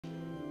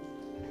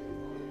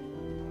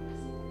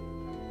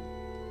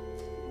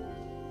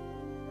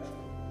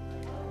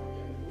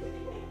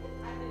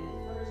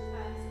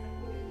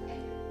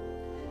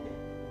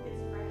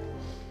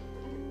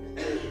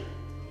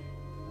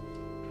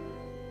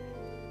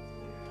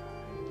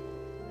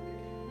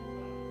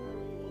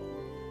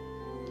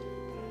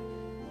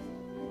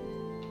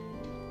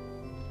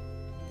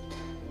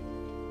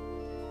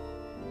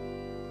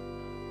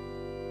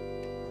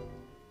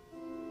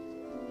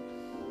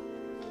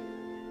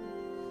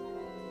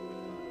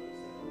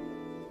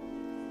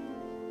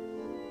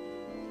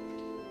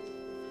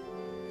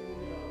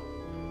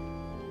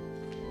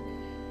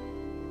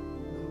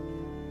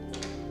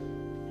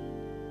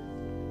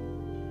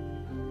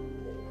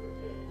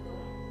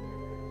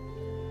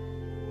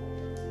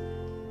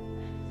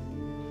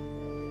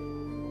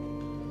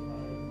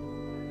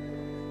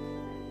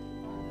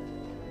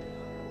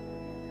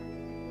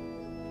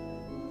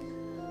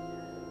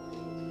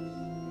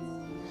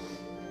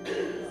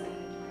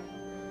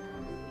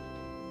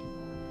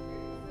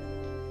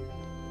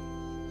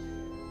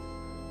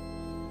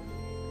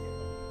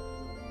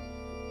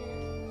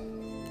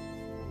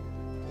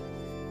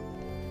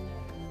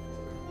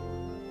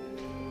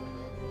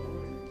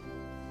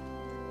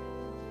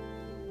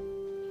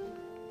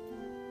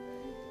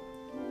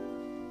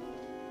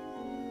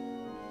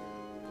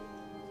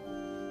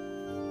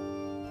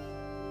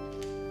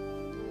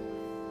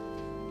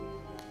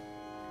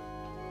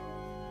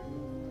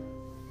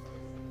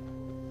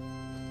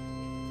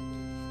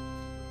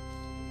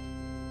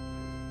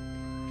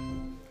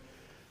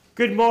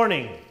Good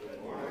morning.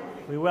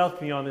 We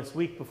welcome you on this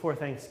week before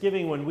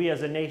Thanksgiving when we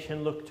as a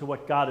nation look to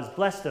what God has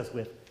blessed us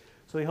with.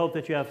 So we hope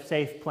that you have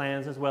safe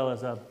plans as well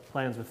as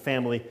plans with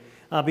family.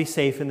 Be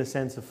safe in the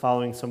sense of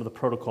following some of the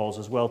protocols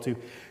as well too.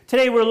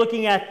 Today we're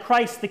looking at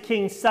Christ the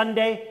King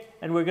Sunday,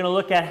 and we're going to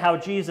look at how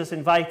Jesus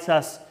invites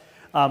us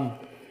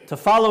to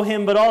follow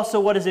him, but also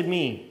what does it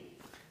mean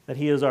that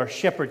he is our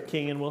shepherd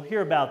king, and we'll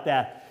hear about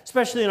that,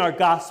 especially in our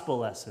gospel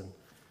lesson.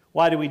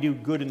 Why do we do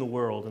good in the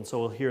world? And so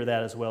we'll hear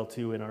that as well,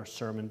 too, in our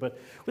sermon. But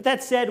with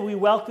that said, we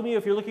welcome you.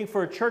 If you're looking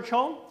for a church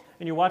home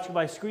and you're watching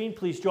by screen,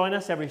 please join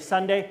us every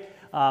Sunday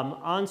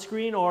on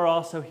screen or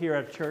also here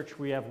at church.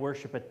 We have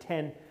worship at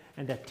 10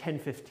 and at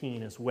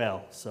 10:15 as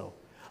well. So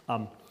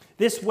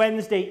this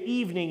Wednesday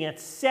evening at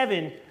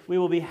 7, we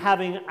will be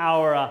having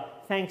our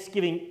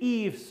Thanksgiving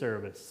Eve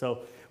service.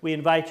 So we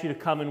invite you to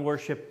come and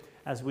worship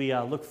as we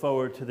look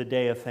forward to the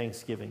day of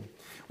Thanksgiving.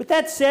 With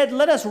that said,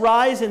 let us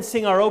rise and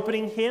sing our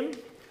opening hymn.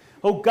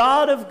 O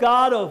God of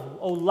God,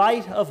 O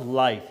light of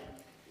light.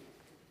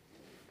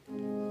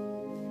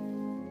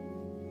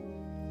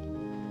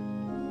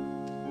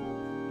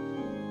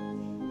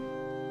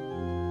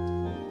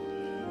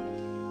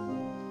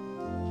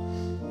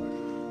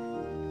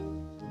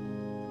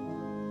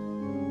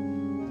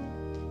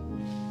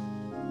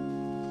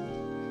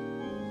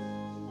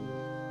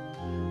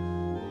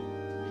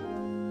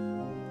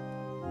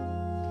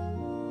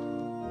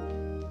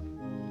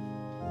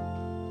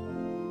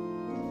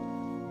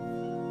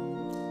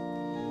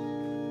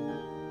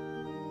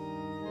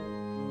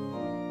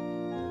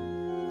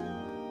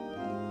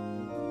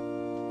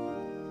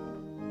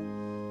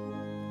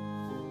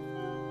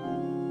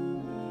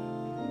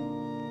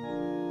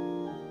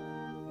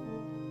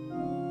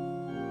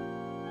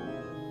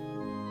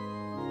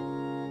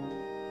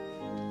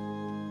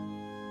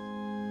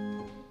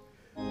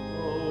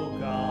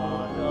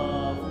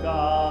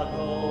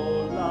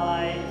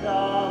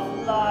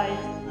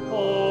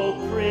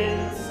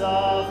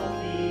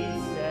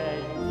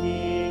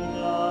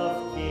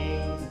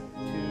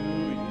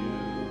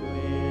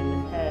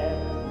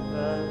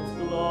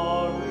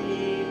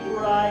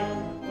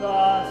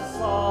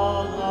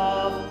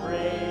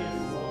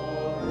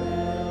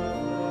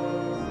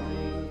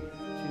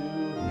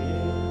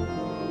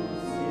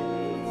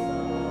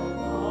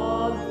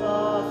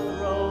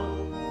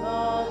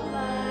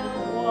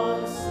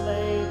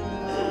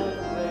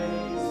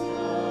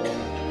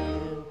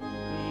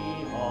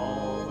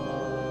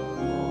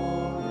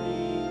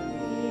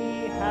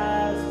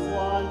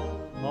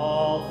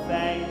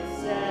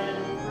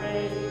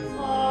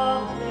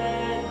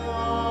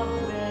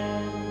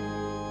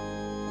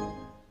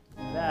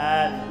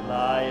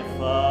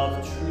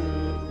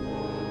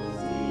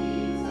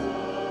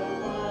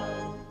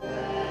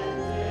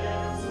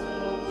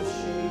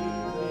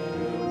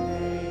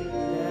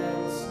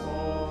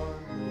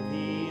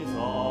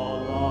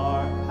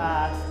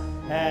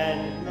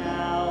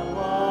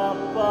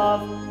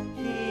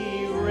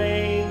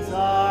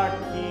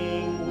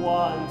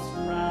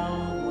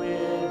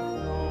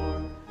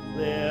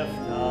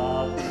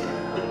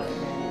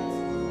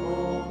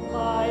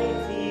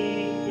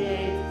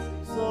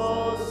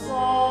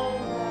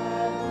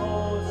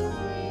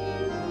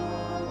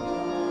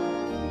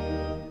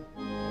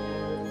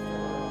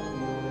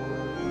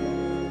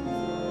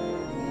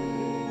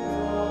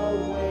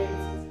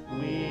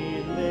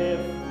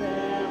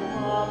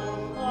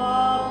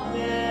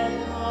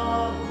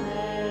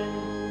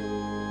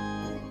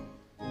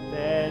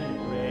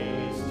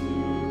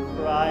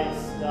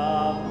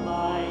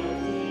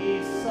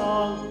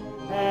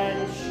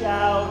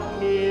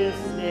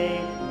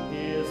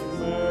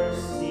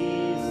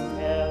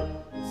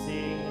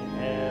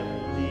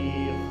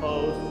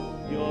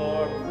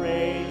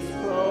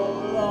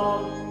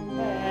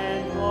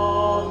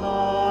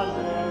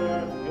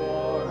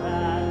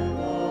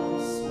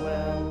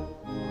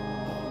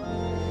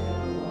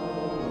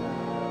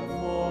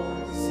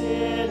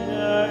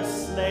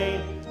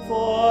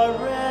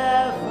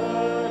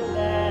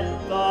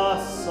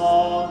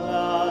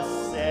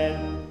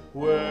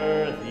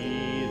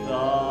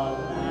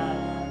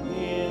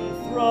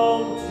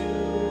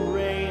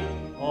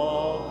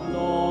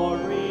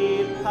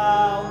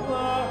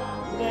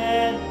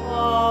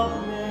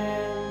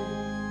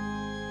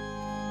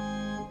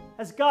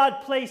 As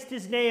God placed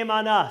his name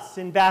on us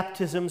in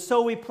baptism,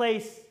 so we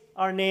place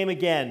our name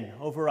again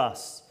over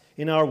us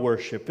in our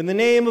worship. In the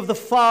name of the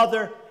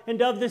Father,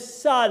 and of the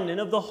Son, and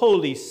of the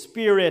Holy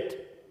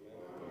Spirit.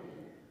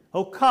 Amen.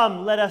 O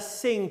come, let us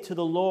sing to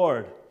the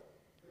Lord.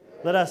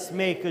 Let us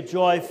make a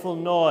joyful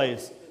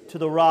noise to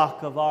the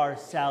rock of our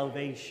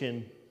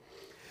salvation.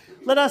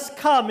 Let us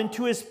come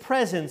into his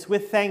presence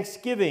with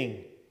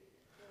thanksgiving,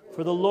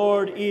 for the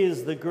Lord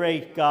is the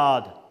great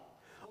God.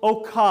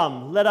 O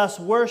come, let us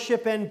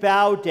worship and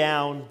bow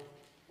down.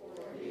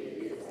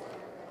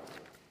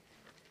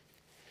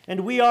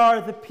 And we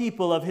are the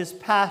people of his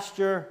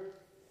pasture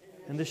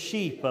and the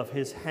sheep of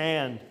his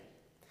hand.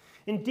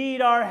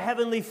 Indeed, our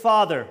heavenly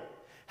Father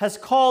has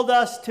called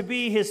us to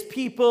be his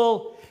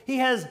people. He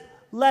has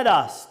led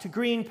us to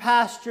green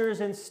pastures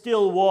and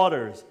still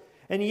waters,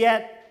 And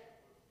yet,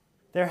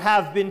 there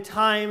have been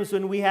times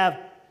when we have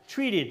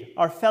treated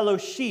our fellow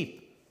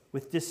sheep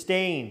with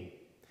disdain,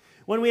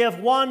 when we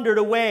have wandered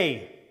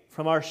away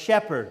from our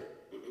shepherd,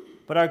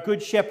 but our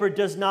good shepherd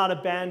does not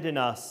abandon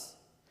us,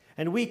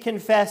 and we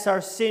confess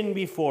our sin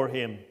before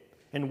him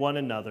and one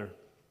another.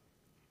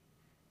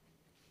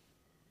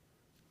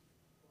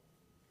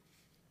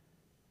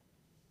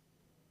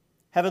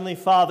 Heavenly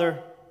Father,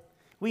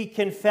 we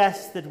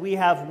confess that we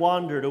have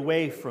wandered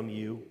away from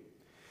you.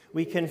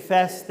 We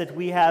confess that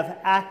we have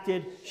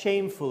acted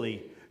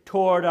shamefully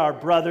toward our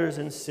brothers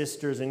and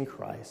sisters in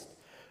Christ.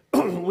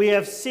 We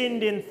have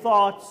sinned in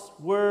thoughts,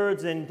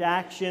 words, and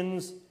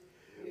actions.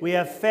 We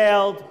have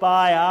failed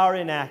by our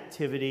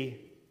inactivity.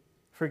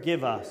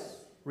 Forgive us,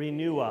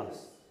 renew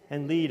us,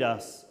 and lead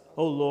us,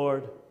 O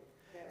Lord,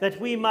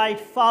 that we might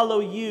follow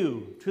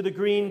you to the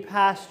green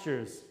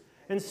pastures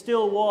and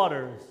still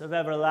waters of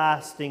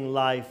everlasting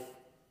life.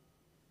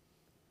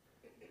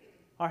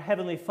 Our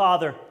Heavenly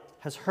Father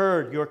has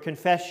heard your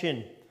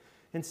confession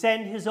and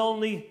sent his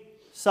only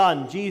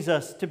Son,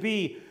 Jesus, to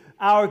be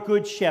our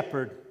good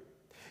shepherd.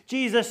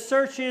 Jesus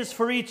searches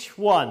for each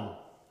one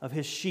of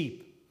his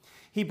sheep.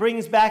 He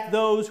brings back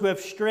those who have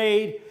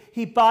strayed.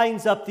 He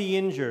binds up the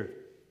injured.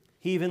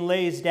 He even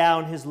lays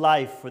down his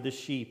life for the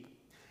sheep.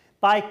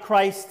 By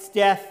Christ's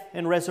death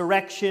and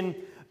resurrection,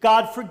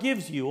 God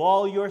forgives you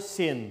all your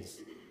sins.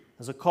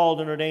 As a called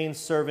and ordained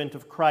servant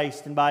of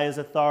Christ and by his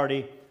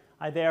authority,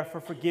 I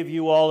therefore forgive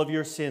you all of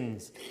your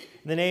sins.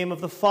 In the name of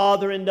the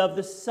Father, and of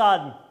the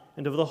Son,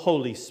 and of the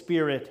Holy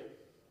Spirit.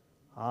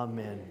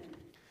 Amen.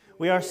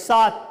 We are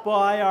sought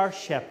by our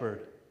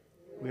shepherd.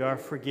 We are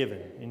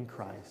forgiven in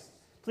Christ.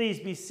 Please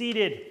be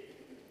seated.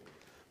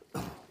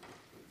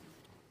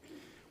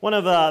 One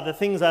of the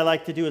things I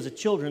like to do is a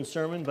children's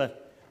sermon,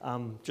 but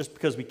just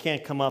because we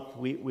can't come up,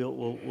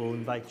 we'll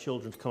invite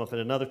children to come up at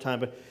another time.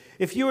 But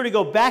if you were to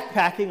go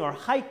backpacking or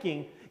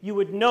hiking, you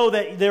would know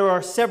that there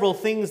are several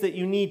things that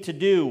you need to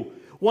do.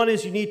 One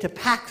is you need to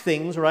pack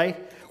things,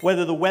 right?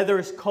 Whether the weather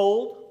is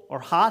cold or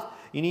hot,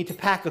 you need to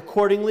pack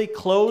accordingly,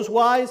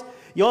 clothes-wise.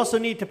 You also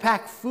need to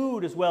pack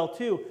food as well,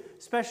 too,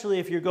 especially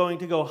if you're going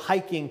to go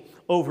hiking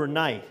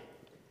overnight.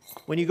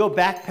 When you go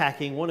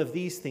backpacking, one of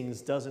these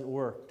things doesn't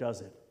work,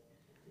 does it?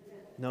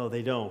 No,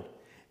 they don't.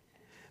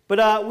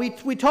 But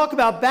we talk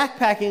about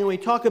backpacking and we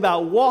talk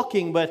about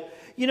walking, but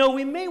you know,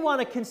 we may want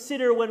to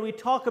consider when we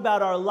talk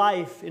about our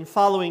life in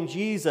following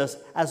Jesus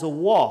as a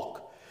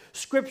walk.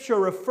 Scripture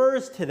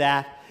refers to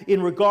that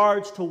in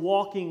regards to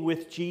walking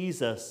with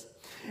Jesus.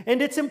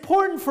 And it's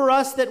important for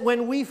us that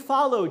when we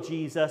follow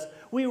Jesus,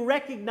 we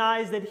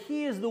recognize that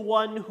he is the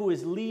one who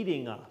is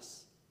leading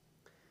us.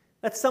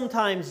 That's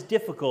sometimes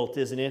difficult,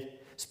 isn't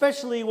it?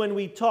 Especially when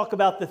we talk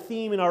about the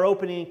theme in our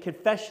opening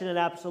confession and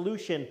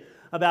absolution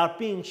about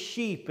being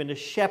sheep and a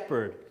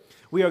shepherd.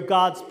 We are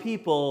God's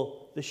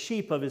people, the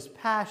sheep of his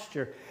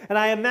pasture. And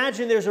I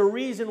imagine there's a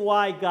reason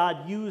why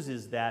God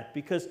uses that,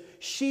 because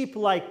sheep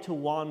like to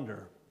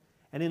wander.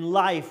 And in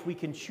life, we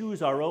can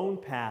choose our own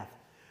path.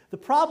 The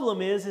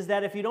problem is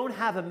that if you don't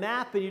have a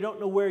map and you don't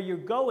know where you're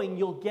going,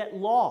 you'll get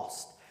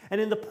lost. And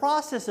in the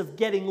process of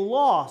getting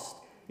lost,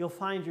 you'll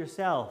find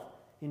yourself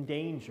in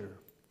danger.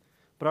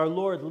 But our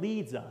Lord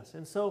leads us.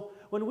 And so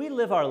when we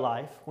live our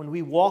life, when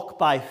we walk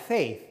by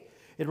faith,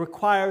 it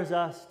requires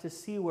us to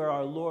see where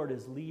our Lord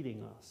is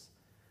leading us.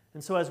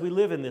 And so as we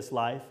live in this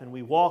life and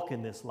we walk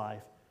in this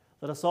life,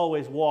 let us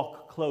always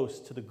walk close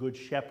to the Good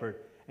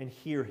Shepherd and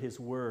hear his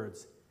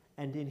words.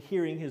 And in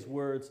hearing his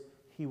words,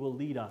 he will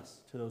lead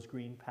us to those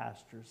green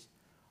pastures.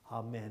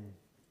 Amen.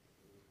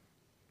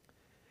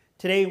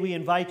 Today we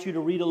invite you to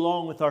read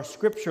along with our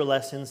scripture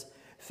lessons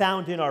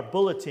found in our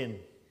bulletin.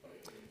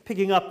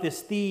 Picking up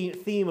this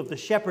theme of the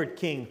Shepherd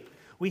King,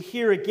 we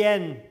hear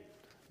again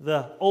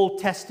the Old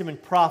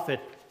Testament prophet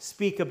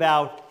speak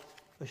about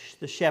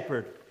the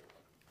shepherd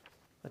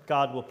that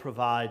God will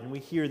provide. And we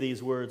hear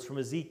these words from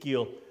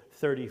Ezekiel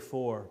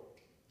 34.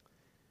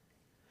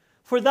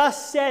 For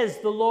thus says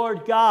the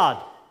Lord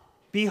God,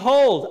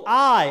 behold,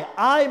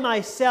 I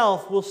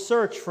myself will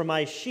search for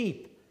my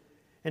sheep,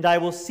 and I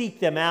will seek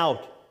them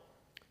out.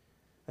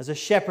 As a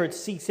shepherd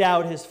seeks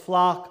out his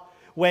flock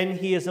when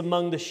he is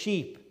among the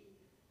sheep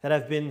that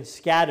have been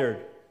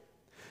scattered,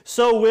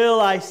 so will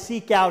I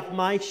seek out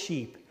my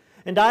sheep,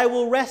 and I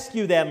will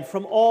rescue them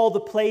from all the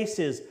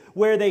places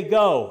where they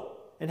go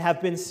and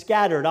have been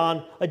scattered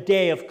on a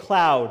day of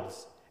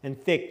clouds and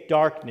thick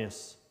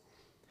darkness.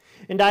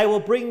 And I will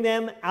bring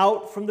them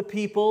out from the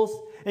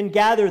peoples and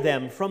gather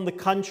them from the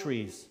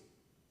countries,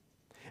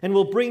 and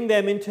will bring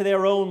them into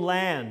their own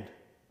land.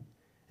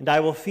 And I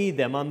will feed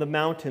them on the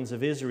mountains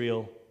of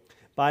Israel,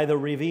 by the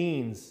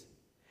ravines,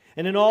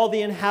 and in all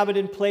the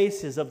inhabited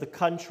places of the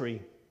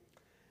country.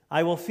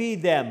 I will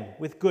feed them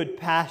with good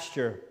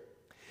pasture,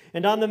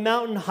 and on the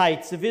mountain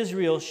heights of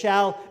Israel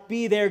shall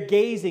be their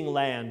gazing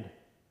land.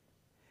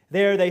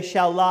 There they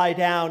shall lie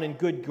down in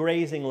good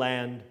grazing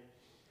land,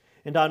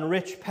 and on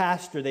rich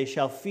pasture they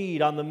shall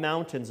feed on the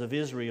mountains of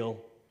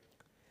Israel.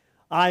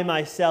 I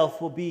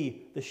myself will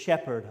be the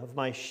shepherd of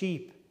my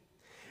sheep,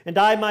 And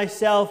I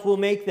myself will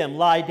make them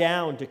lie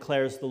down,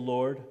 declares the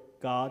Lord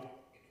God.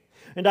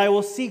 And I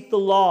will seek the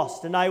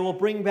lost, and I will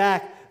bring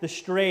back the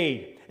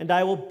strayed, and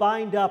I will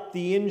bind up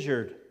the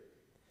injured.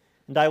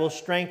 And I will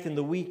strengthen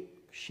the weak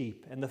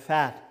sheep and the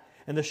fat,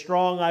 and the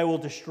strong I will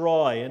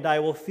destroy, and I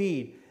will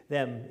feed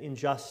them in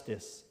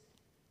justice.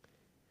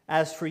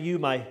 As for you,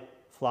 my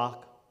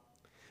flock,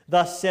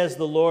 thus says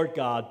the Lord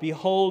God,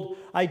 behold,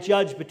 I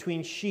judge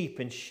between sheep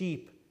and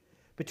sheep,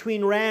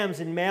 between rams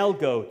and male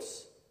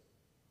goats.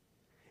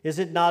 Is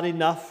it not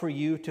enough for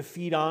you to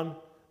feed on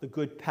the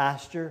good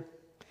pasture,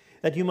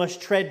 that you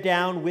must tread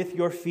down with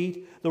your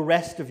feet the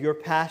rest of your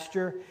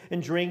pasture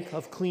and drink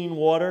of clean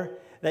water,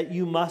 that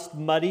you must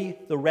muddy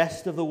the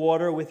rest of the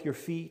water with your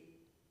feet?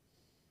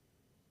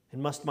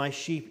 And must my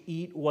sheep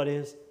eat what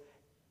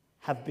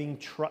have been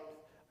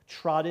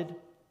trodden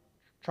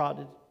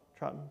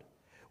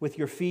with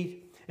your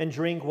feet, and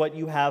drink what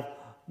you have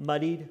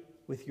muddied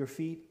with your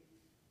feet?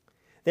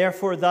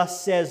 Therefore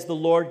thus says the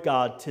Lord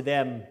God to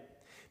them,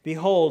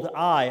 behold,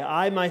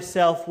 I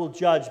myself will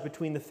judge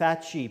between the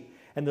fat sheep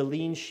and the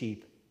lean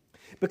sheep,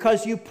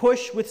 because you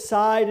push with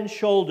side and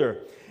shoulder,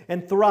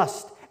 and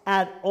thrust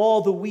at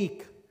all the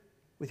weak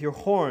with your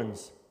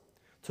horns,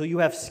 till you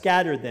have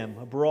scattered them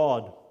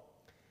abroad.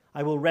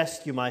 I will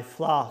rescue my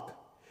flock.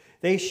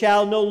 They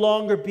shall no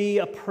longer be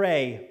a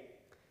prey.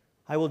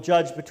 I will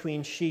judge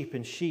between sheep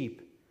and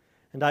sheep,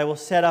 and I will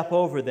set up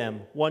over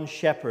them one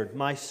shepherd,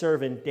 my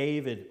servant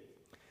David.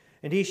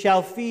 And he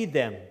shall feed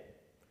them,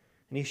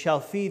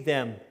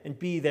 and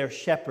be their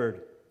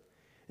shepherd.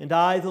 And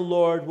I, the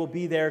Lord, will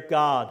be their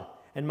God,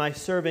 and my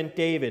servant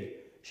David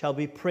shall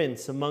be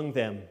prince among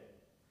them.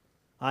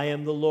 I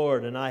am the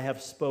Lord, and I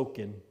have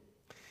spoken.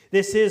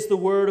 This is the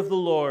word of the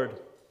Lord.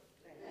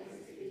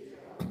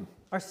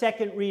 Our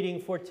second reading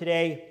for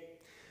today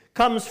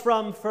comes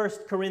from 1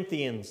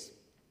 Corinthians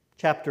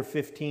chapter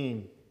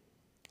 15.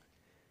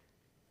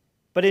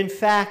 But in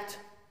fact,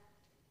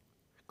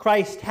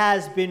 Christ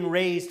has been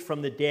raised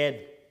from the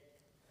dead,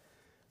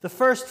 the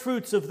first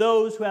fruits of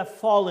those who have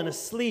fallen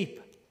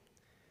asleep.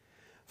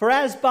 For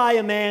as by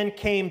a man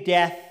came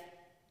death,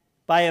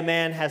 by a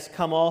man has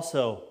come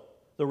also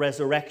the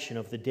resurrection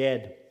of the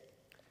dead.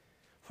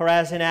 For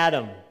as in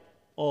Adam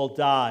all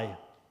die,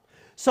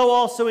 so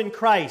also in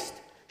Christ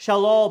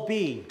shall all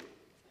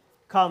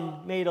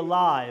come made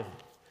alive,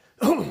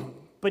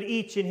 but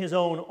each in his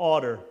own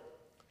order.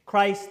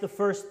 Christ the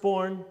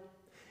firstborn,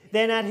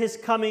 then at his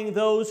coming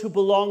those who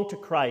belong to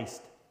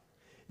Christ.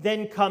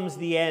 Then comes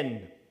the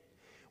end,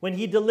 when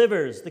he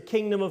delivers the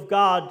kingdom of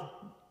God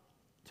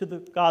to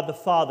God the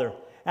Father,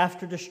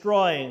 after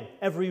destroying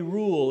every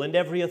rule and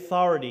every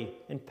authority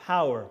and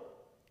power.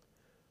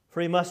 For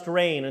he must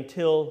reign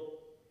until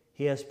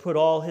he has put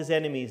all his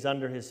enemies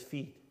under his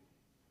feet.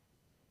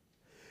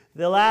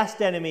 The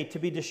last enemy to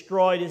be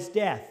destroyed is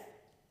death.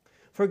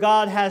 For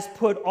God has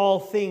put all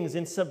things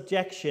in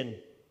subjection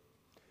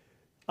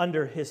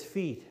under his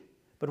feet.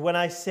 But when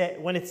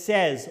it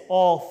says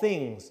all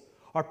things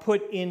are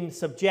put in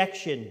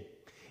subjection,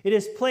 it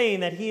is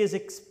plain that he is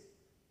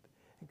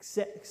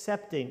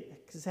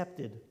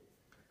accepted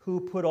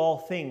who put all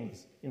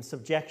things in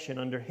subjection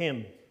under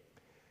him.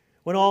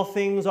 When all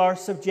things are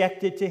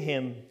subjected to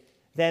him,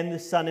 then the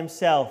Son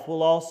himself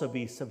will also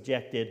be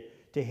subjected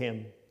to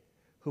him,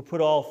 who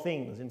put all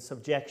things in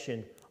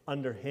subjection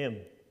under him,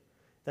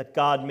 that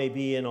God may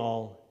be in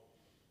all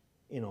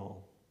in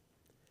all.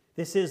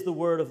 This is the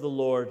word of the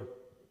Lord.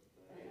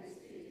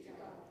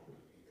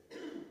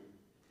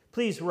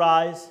 Please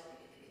rise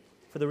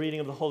for the reading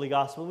of the Holy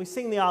Gospel. We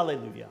sing the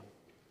Alleluia.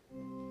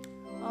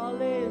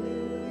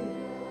 Alleluia.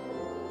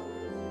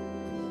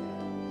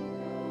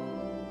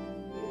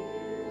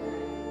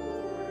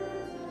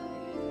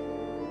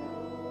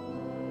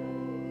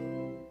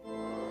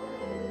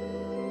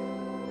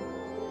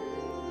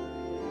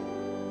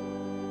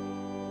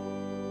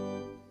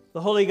 The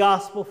Holy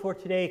Gospel for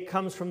today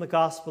comes from the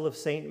Gospel of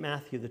St.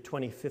 Matthew, the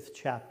 25th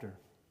chapter.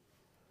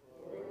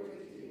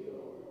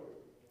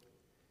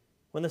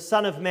 When the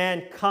Son of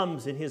Man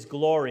comes in his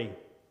glory,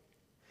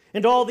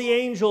 and all the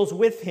angels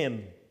with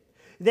him,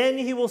 then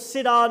he will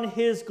sit on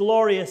his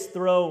glorious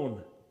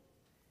throne.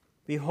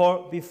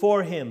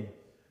 Before him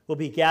will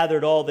be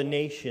gathered all the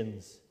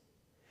nations,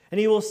 and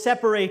he will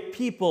separate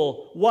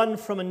people one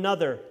from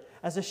another,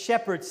 as a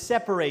shepherd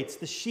separates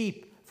the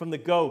sheep from the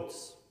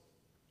goats.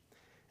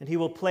 And he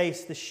will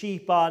place the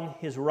sheep on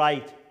his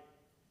right,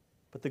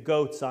 but the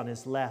goats on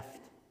his left.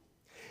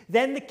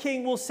 Then the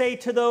king will say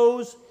to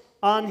those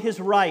on his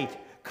right,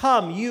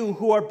 "Come, you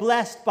who are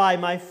blessed by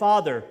my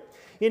Father,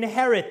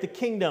 inherit the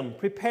kingdom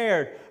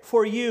prepared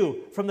for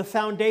you from the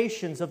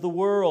foundations of the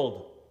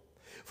world.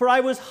 For I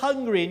was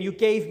hungry, and you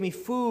gave me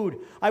food.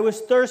 I was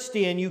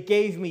thirsty, and you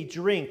gave me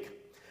drink.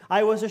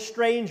 I was a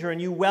stranger,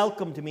 and you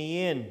welcomed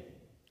me in.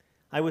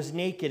 I was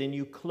naked, and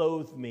you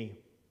clothed me.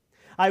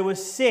 I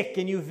was sick,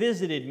 and you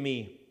visited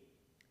me.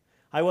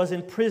 I was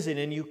in prison,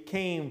 and you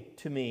came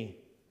to me."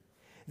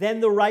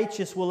 Then the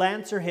righteous will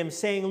answer him,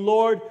 saying,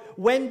 "Lord,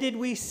 when did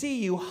we see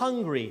you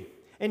hungry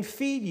and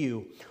feed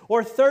you,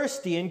 or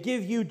thirsty and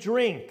give you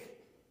drink?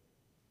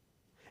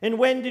 And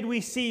when did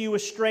we see you a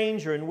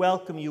stranger and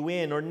welcome you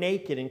in, or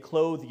naked and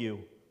clothe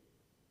you?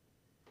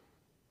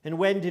 And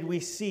when did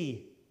we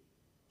see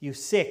you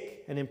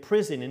sick and in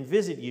prison and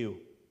visit you?"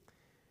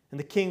 And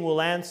the king will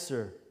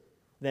answer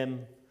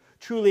them,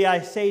 "Truly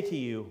I say to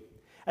you,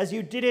 as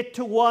you did it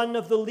to one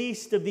of the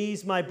least of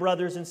these my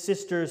brothers and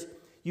sisters,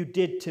 you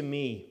did to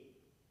me."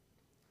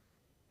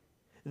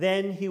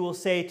 Then he will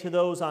say to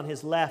those on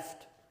his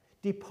left,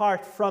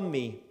 "Depart from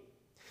me,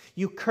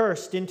 you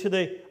cursed, into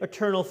the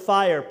eternal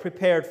fire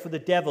prepared for the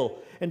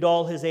devil and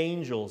all his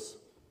angels.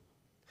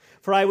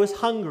 For I was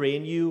hungry,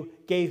 and you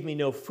gave me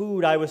no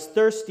food. I was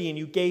thirsty, and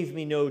you gave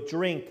me no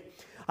drink.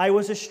 I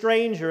was a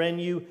stranger, and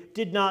you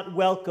did not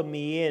welcome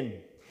me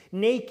in.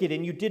 Naked,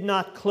 and you did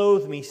not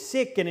clothe me.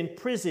 Sick and in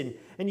prison,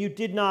 and you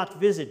did not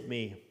visit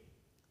me."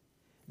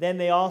 Then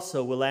they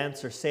also will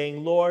answer,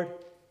 saying, "Lord,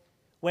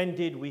 when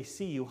did we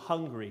see you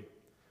hungry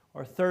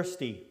or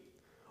thirsty,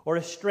 or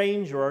a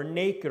stranger, or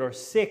naked, or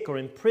sick, or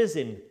in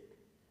prison,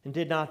 and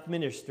did not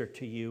minister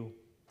to you?"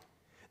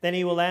 Then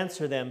he will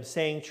answer them,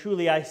 saying,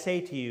 "Truly I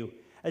say to you,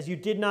 as you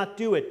did not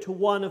do it to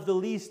one of the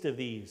least of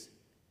these,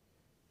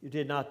 you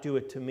did not do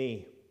it to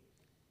me."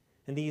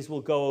 And these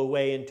will go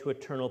away into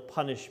eternal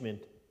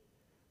punishment,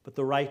 but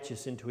the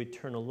righteous into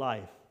eternal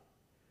life.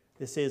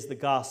 This is the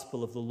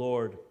gospel of the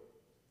Lord.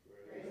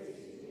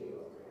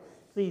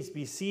 Please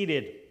be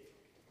seated.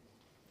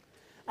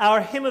 Our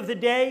hymn of the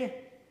day,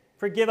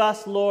 "Forgive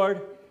Us,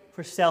 Lord,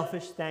 for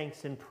Selfish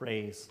Thanks and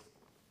Praise."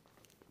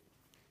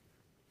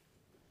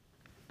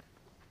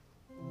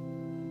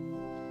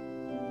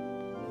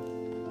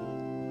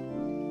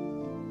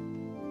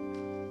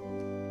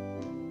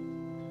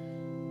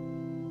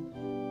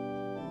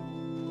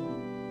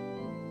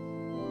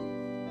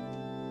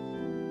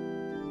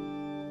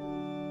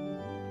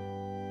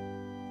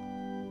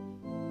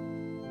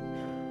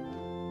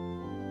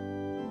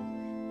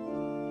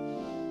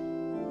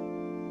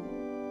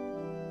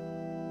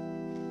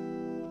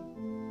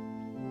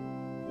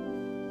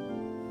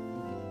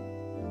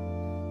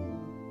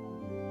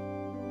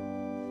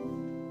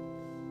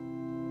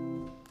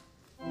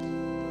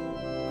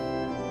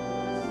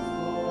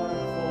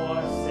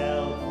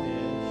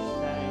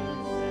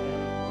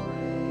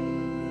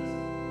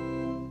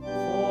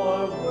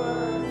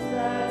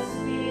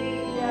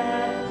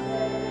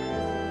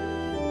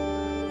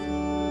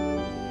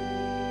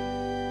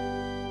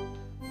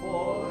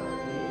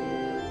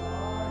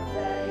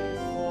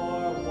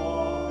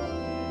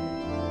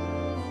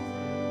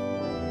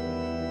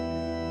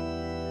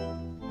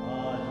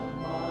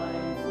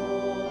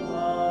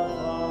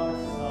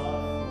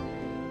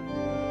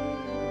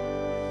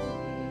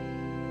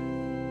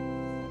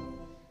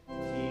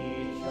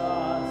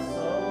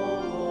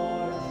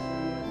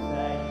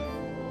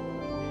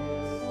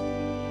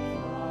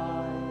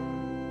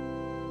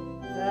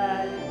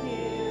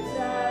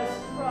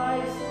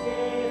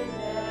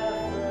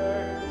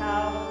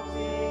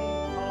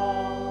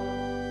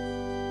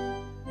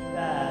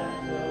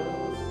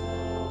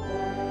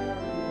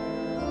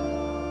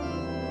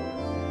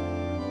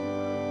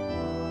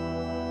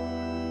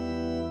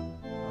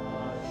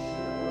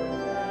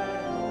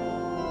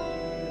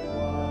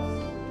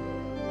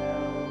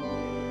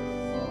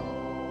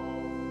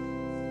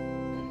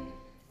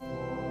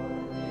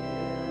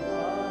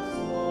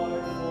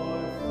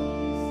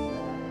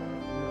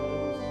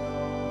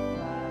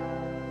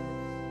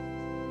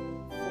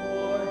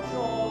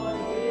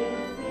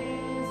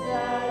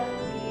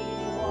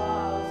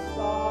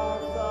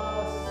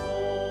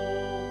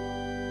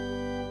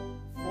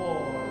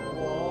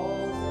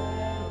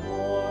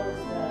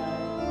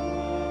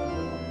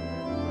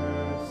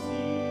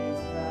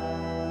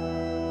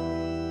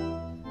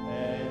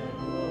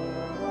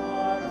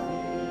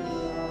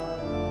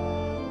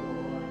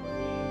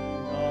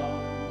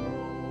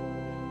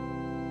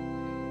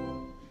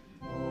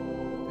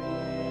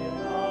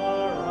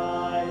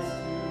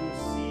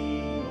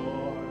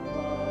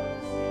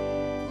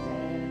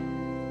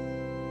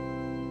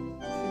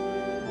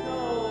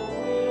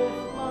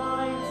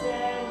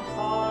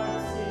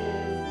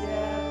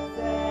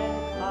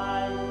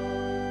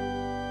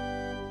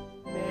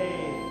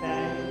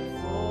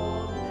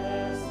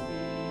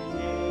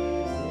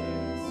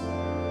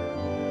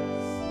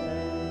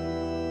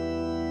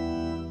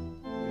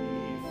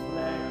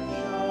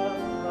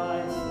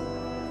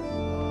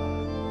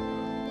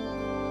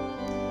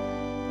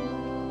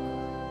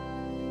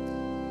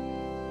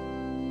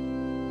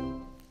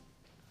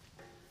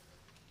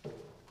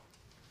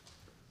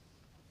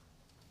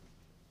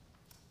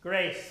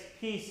 Grace,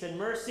 peace, and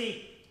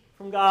mercy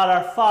from God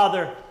our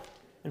Father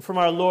and from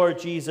our Lord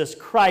Jesus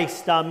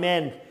Christ.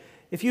 Amen.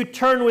 If you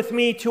turn with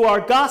me to our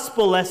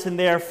gospel lesson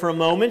there for a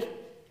moment,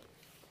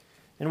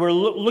 and we're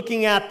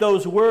looking at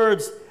those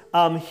words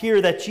here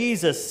that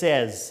Jesus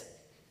says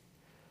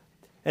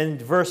in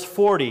verse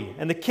 40.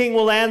 "And the king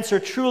will answer,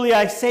 'Truly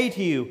I say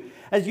to you,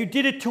 as you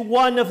did it to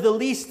one of the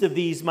least of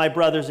these, my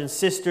brothers and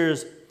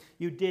sisters,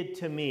 you did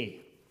to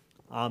me.'"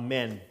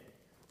 Amen.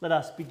 Let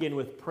us begin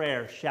with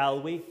prayer,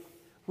 shall we?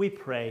 We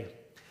pray.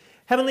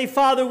 Heavenly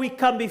Father, we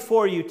come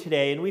before you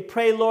today, and we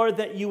pray, Lord,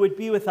 that you would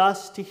be with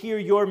us to hear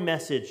your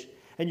message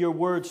and your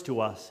words to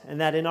us, and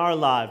that in our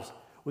lives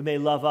we may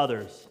love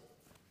others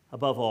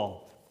above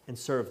all and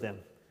serve them.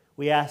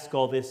 We ask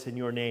all this in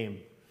your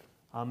name.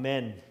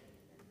 Amen.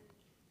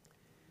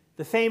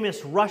 The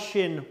famous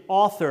Russian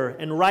author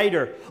and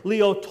writer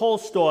Leo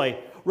Tolstoy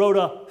wrote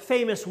a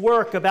famous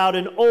work about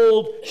an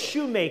old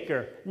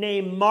shoemaker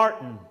named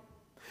Martin.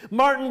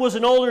 Martin was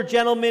an older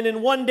gentleman,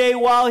 and one day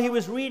while he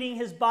was reading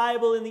his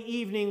Bible in the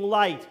evening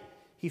light,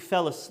 he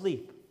fell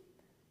asleep.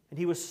 And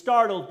he was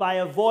startled by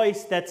a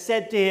voice that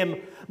said to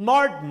him,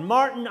 "Martin,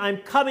 Martin, I'm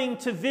coming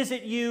to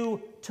visit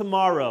you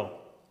tomorrow."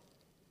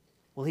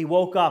 Well, he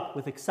woke up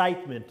with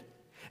excitement,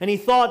 and he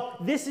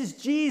thought, this is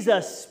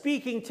Jesus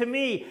speaking to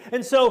me,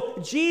 and so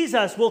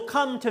Jesus will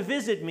come to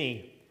visit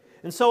me.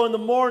 And so in the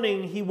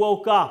morning, he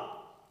woke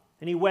up,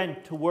 and he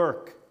went to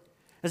work.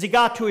 As he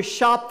got to his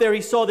shop there, he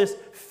saw this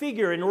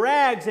figure in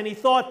rags, and he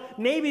thought,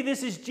 maybe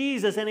this is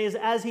Jesus. And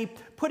as he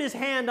put his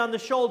hand on the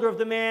shoulder of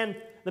the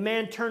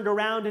man turned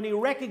around, and he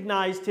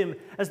recognized him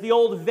as the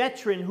old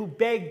veteran who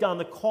begged on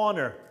the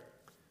corner.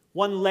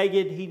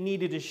 One-legged, he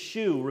needed his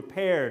shoe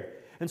repaired.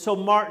 And so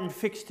Martin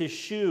fixed his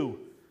shoe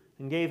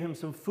and gave him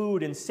some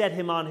food and set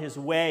him on his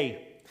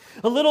way.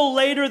 A little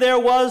later, there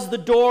was the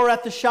door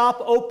at the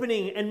shop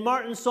opening, and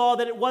Martin saw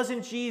that it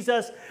wasn't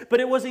Jesus, but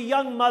it was a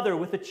young mother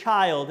with a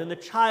child, and the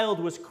child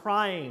was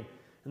crying.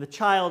 And the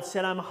child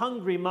said, "I'm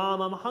hungry,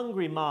 Mom, I'm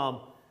hungry,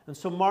 Mom." And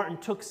so Martin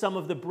took some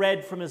of the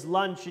bread from his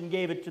lunch and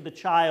gave it to the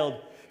child,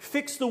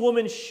 fixed the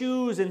woman's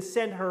shoes, and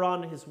sent her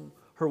on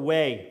her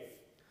way.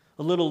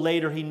 A little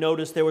later, he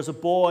noticed there was a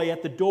boy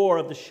at the door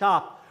of the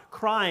shop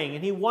crying,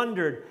 and he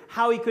wondered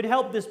how he could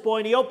help this boy.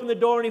 And he opened the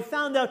door, and he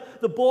found out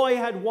the boy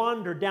had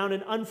wandered down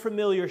an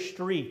unfamiliar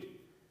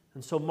street.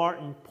 And so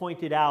Martin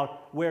pointed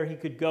out where he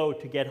could go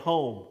to get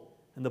home,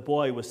 and the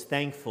boy was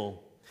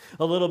thankful.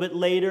 A little bit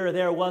later,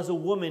 there was a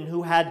woman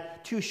who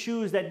had 2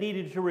 shoes that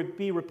needed to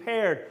be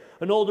repaired,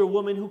 an older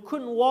woman who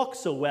couldn't walk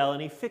so well,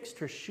 and he fixed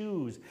her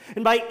shoes.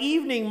 And by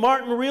evening,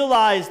 Martin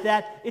realized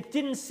that it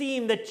didn't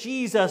seem that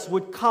Jesus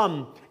would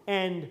come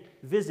and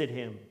visit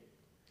him.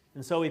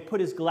 And so he put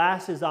his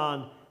glasses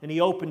on, and he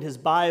opened his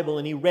Bible,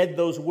 and he read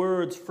those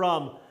words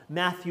from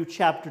Matthew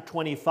chapter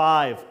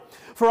 25.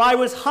 "For I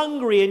was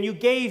hungry, and you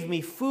gave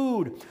me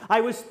food. I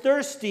was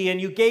thirsty,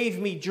 and you gave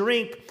me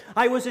drink.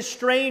 I was a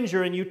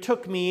stranger, and you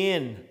took me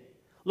in."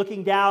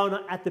 Looking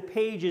down at the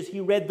pages,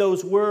 he read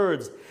those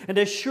words, "And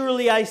as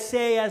surely I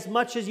say, as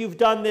much as you've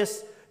done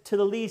this to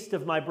the least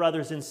of my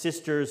brothers and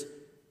sisters,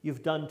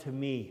 you've done to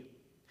me."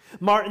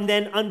 Martin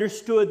then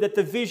understood that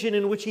the vision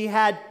in which he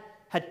had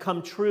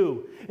come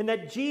true, and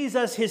that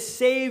Jesus, his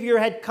Savior,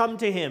 had come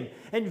to him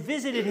and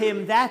visited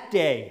him that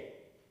day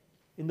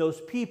in those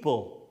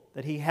people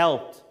that he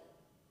helped.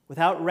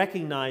 Without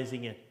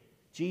recognizing it,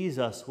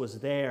 Jesus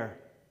was there.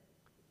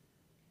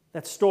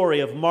 That story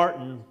of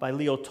Martin by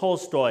Leo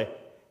Tolstoy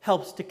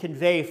helps to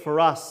convey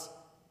for us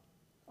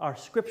our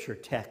scripture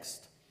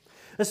text,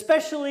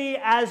 especially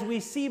as we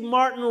see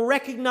Martin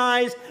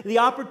recognize the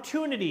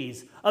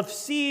opportunities of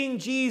seeing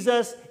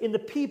Jesus in the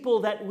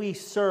people that we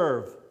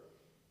serve.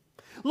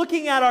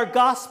 Looking at our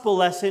gospel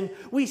lesson,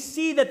 we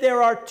see that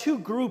there are 2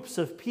 groups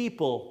of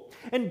people,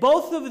 and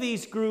both of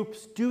these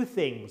groups do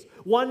things.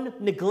 One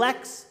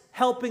neglects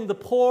helping the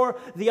poor,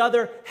 the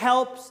other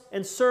helps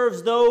and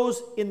serves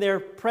those in their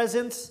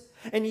presence,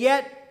 and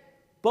yet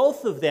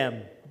both of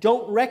them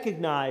don't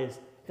recognize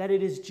that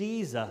it is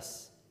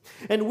Jesus.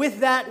 And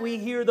with that, we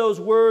hear those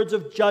words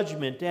of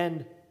judgment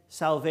and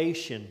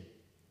salvation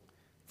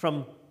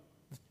from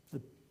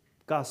the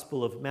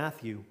Gospel of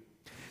Matthew.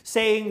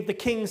 Saying, the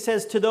king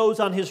says to those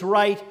on his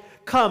right,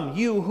 "Come,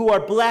 you who are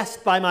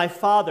blessed by my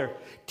Father,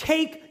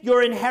 take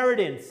your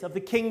inheritance of the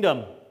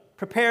kingdom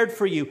prepared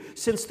for you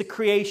since the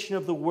creation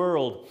of the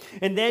world."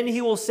 And then he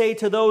will say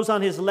to those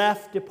on his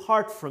left,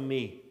 "Depart from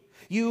me,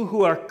 you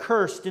who are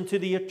cursed, into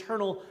the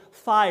eternal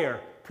fire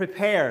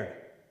prepared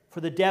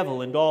for the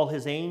devil and all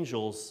his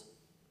angels."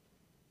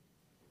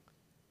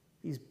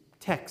 These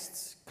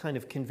texts kind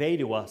of convey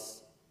to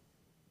us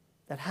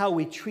that how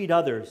we treat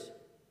others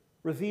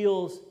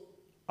reveals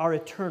our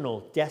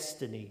eternal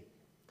destiny.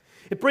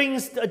 It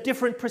brings a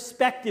different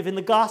perspective in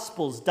the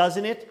Gospels,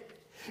 doesn't it?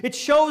 It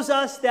shows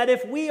us that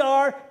if we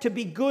are to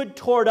be good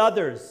toward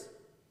others,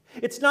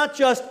 it's not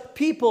just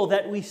people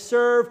that we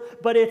serve,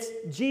 but it's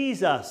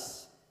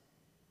Jesus.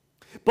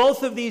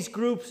 Both of these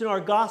groups in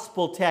our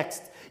Gospel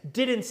text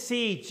didn't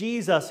see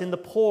Jesus in the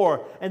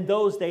poor and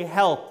those they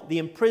helped, the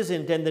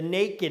imprisoned and the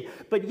naked,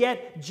 but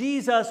yet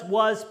Jesus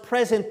was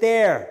present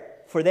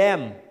there for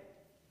them.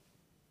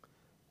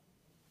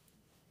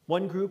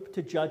 One group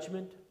to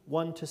judgment,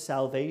 one to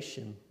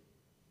salvation.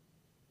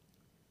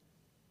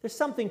 There's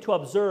something to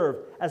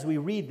observe as we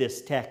read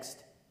this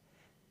text.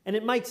 And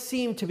it might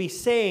seem to be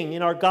saying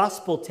in our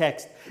gospel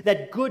text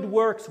that good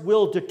works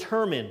will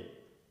determine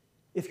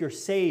if you're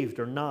saved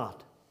or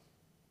not.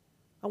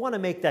 I want to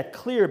make that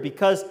clear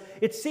because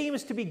it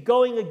seems to be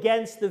going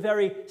against the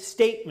very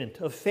statement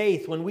of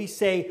faith when we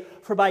say,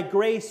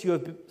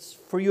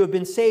 for you have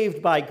been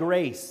saved by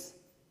grace.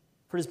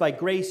 For it is by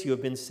grace you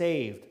have been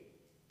saved.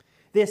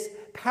 This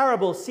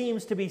parable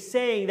seems to be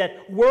saying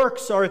that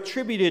works are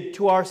attributed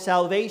to our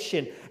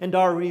salvation and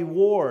our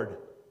reward.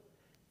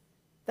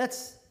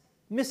 That's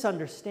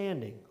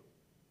misunderstanding.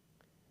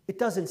 It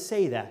doesn't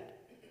say that.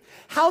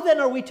 How then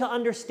are we to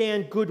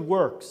understand good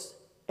works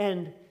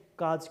and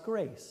God's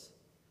grace?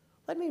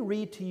 Let me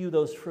read to you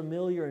those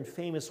familiar and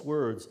famous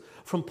words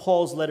from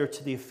Paul's letter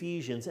to the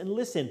Ephesians and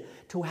listen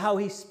to how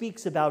he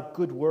speaks about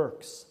good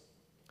works.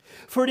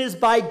 For it is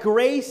by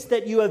grace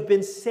that you have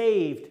been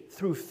saved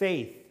through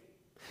faith.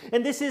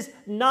 And this is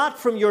not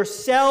from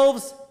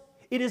yourselves,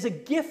 it is a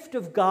gift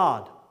of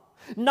God,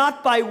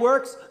 not by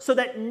works, so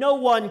that no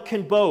one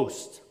can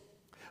boast.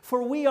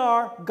 For we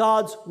are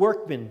God's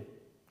workmen,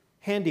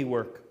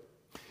 handiwork,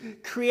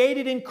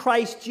 created in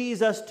Christ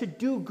Jesus to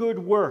do good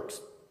works,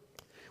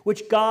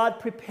 which God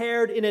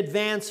prepared in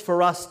advance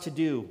for us to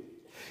do.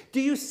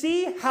 Do you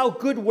see how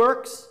good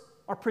works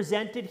are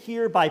presented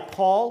here by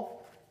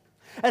Paul?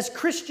 As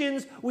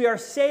Christians, we are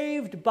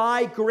saved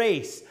by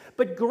grace,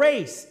 but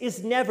grace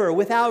is never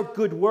without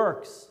good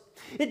works.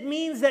 It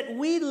means that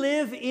we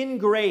live in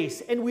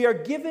grace and we are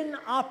given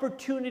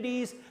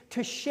opportunities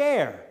to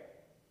share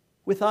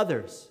with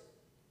others.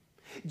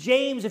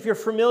 James, if you're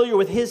familiar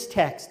with his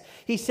text,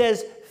 he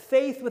says,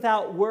 faith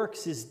without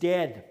works is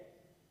dead.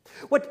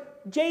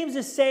 What James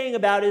is saying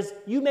about is,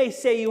 you may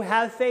say you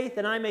have faith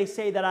and I may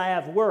say that I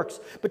have works,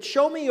 but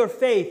show me your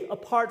faith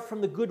apart from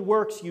the good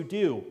works you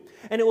do,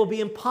 and it will be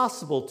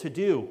impossible to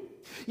do.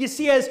 You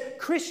see, as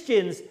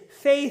Christians,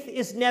 faith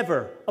is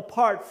never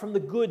apart from the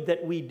good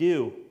that we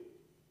do.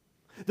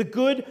 The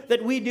good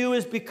that we do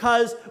is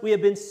because we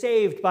have been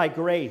saved by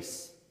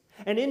grace.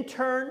 And in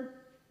turn,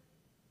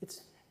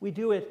 we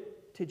do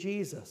it to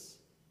Jesus.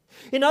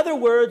 In other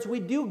words, we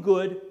do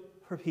good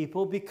for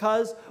people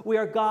because we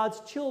are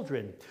God's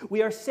children.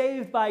 We are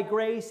saved by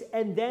grace,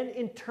 and then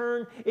in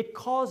turn, it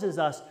causes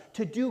us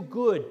to do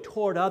good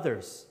toward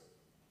others.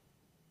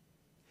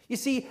 You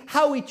see,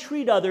 how we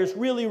treat others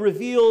really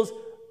reveals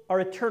our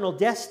eternal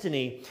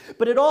destiny,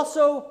 but it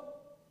also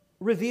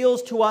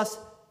reveals to us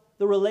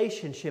the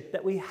relationship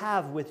that we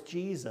have with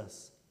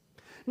Jesus.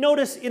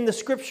 Notice in the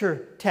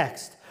scripture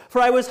text,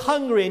 for I was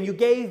hungry and you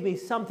gave me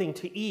something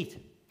to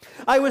eat.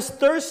 I was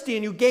thirsty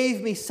and you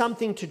gave me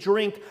something to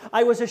drink.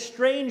 I was a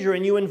stranger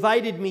and you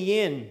invited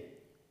me in.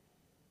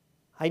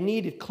 I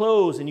needed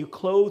clothes and you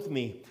clothed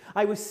me.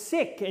 I was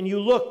sick and you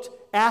looked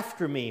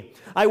after me.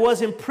 I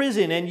was in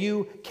prison and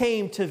you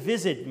came to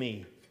visit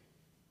me.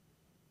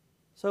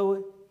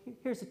 So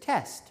here's a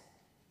test.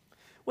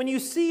 When you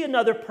see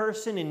another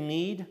person in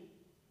need,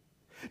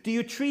 do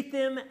you treat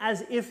them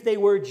as if they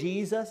were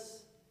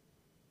Jesus?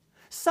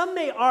 Some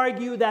may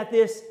argue that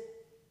this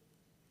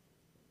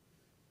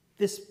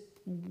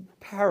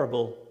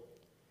parable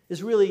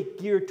is really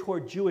geared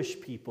toward Jewish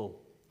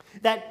people,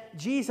 that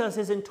Jesus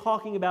isn't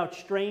talking about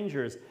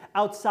strangers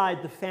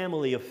outside the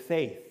family of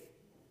faith.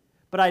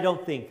 But I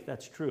don't think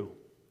that's true.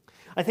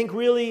 I think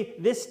really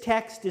this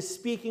text is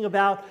speaking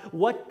about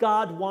what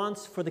God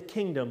wants for the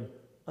kingdom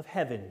of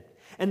heaven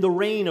and the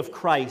reign of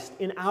Christ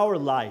in our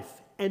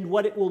life and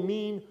what it will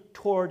mean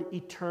toward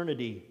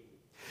eternity.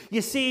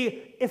 You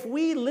see, if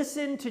we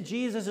listen to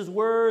Jesus'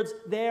 words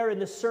there in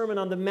the Sermon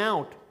on the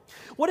Mount,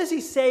 what does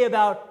he say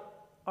about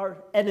our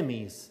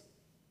enemies?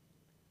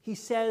 He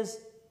says,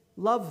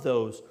 love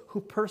those who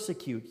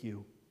persecute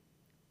you.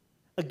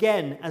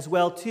 Again, as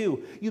well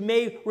too, you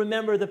may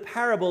remember the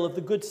parable of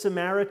the Good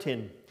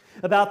Samaritan,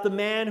 about the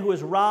man who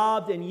is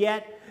robbed and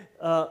yet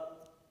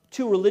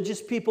two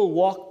religious people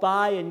walk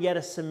by and yet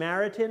a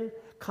Samaritan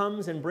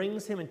comes and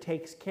brings him and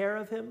takes care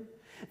of him.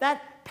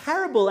 That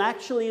parable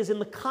actually is in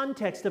the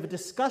context of a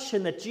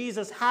discussion that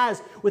Jesus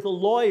has with a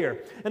lawyer.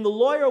 And the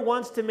lawyer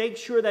wants to make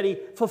sure that he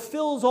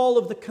fulfills all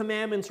of the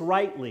commandments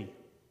rightly.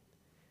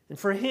 And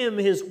for him,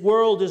 his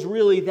world is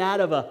really that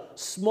of a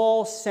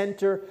small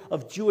center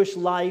of Jewish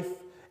life,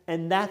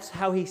 and that's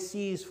how he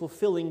sees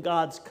fulfilling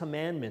God's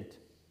commandment.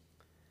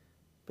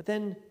 But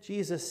then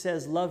Jesus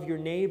says, love your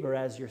neighbor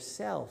as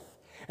yourself.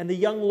 And the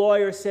young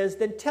lawyer says,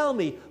 then tell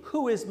me,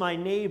 who is my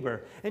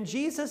neighbor? And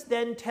Jesus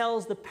then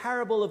tells the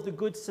parable of the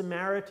Good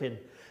Samaritan.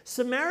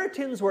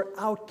 Samaritans were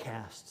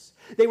outcasts.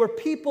 They were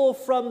people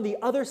from the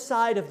other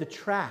side of the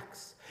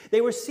tracks.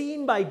 They were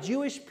seen by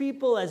Jewish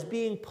people as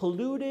being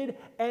polluted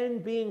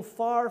and being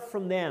far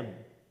from them.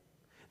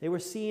 They were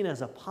seen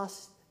as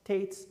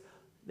apostates.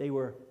 They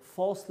were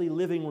falsely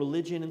living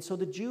religion, and so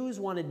the Jews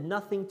wanted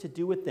nothing to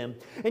do with them.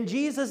 And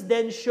Jesus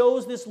then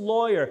shows this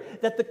lawyer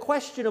that the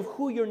question of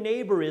who your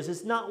neighbor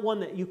is not one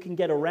that you can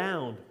get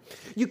around.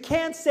 You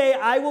can't say,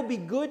 I will be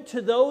good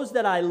to those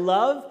that I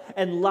love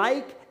and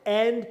like,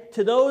 and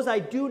to those I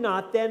do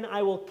not, then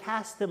I will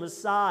cast them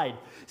aside.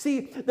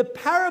 See, the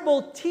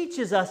parable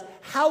teaches us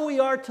how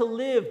we are to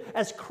live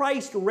as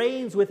Christ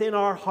reigns within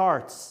our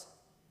hearts.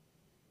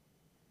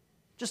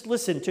 Just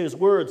listen to his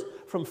words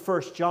from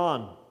 1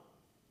 John.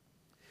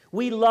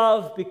 We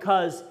love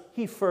because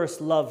he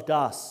first loved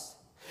us.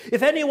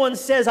 If anyone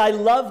says, I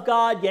love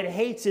God, yet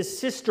hates his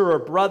sister or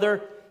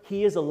brother,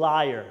 he is a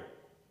liar.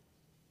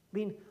 I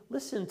mean,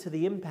 listen to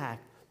the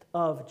impact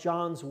of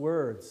John's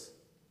words.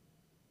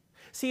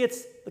 See,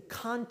 it's the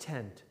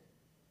content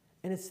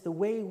and it's the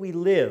way we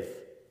live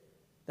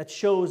that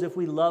shows if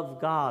we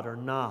love God or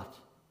not.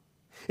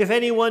 If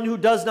anyone who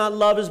does not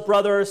love his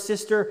brother or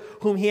sister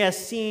whom he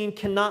has seen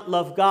cannot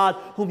love God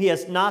whom he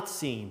has not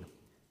seen.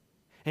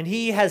 And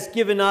he has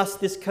given us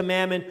this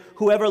commandment: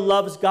 whoever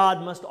loves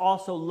God must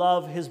also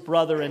love his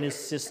brother and his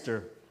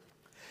sister.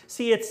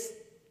 See, it's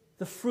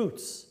the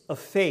fruits of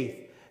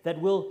faith that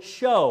will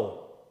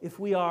show if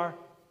we are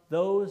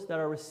those that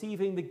are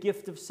receiving the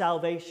gift of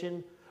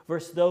salvation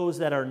versus those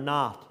that are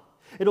not.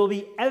 It will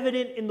be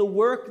evident in the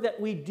work that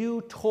we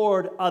do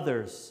toward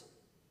others.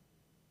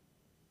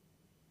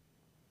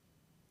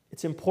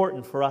 It's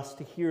important for us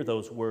to hear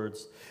those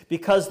words,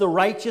 because the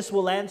righteous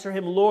will answer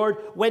him, Lord,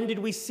 when did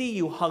we see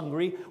you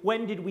hungry?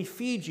 When did we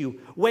feed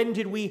you? When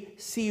did we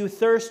see you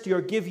thirsty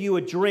or give you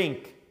a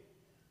drink?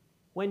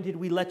 When did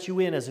we let you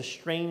in as a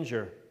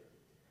stranger?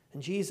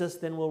 And Jesus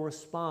then will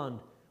respond,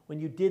 when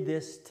you did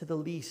this to the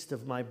least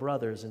of my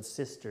brothers and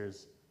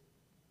sisters.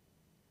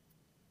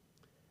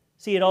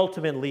 See, it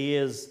ultimately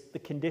is the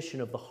condition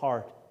of the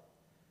heart.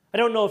 I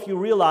don't know if you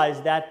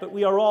realize that, but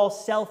we are all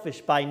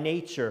selfish by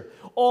nature,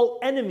 all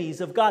enemies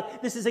of God.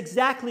 This is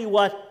exactly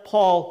what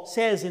Paul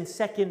says in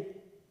 2nd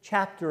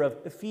chapter of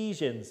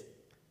Ephesians.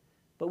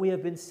 But we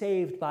have been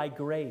saved by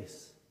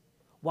grace.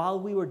 While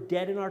we were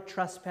dead in our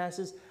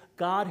trespasses,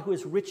 God, who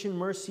is rich in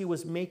mercy,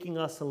 was making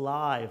us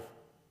alive.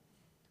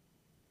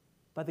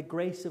 By the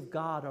grace of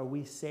God are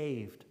we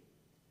saved.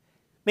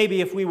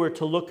 Maybe if we were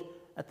to look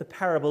at the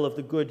parable of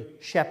the Good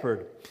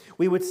Shepherd,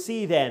 we would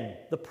see then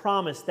the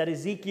promise that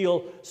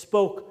Ezekiel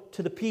spoke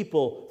to the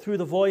people through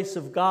the voice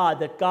of God,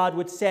 that God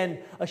would send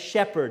a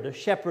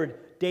shepherd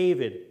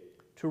David,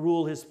 to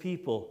rule his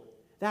people.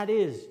 That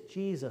is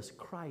Jesus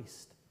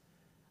Christ.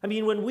 I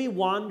mean, when we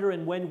wander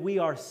and when we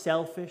are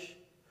selfish,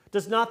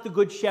 does not the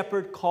Good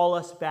Shepherd call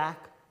us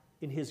back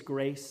in his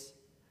grace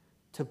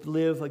to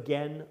live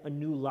again a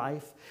new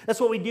life? That's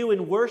what we do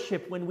in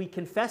worship when we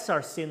confess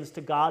our sins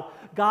to God.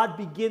 God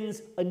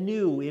begins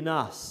anew in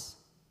us.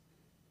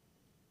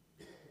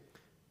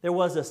 There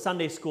was a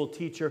Sunday school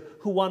teacher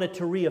who wanted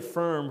to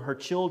reaffirm her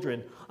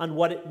children on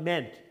what it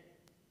meant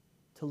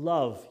to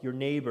love your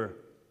neighbor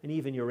and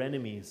even your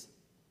enemies.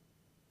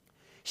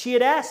 She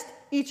had asked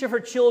each of her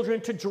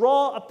children to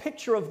draw a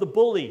picture of the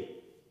bully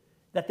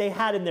that they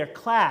had in their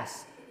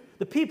class,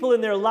 the people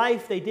in their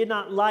life they did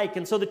not like.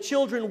 And so the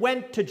children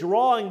went to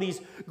drawing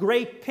these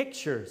great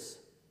pictures.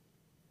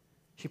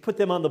 She put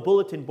them on the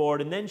bulletin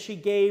board, and then she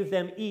gave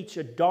them each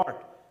a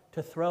dart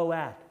to throw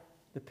at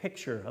the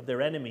picture of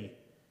their enemy.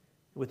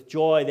 With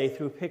joy, they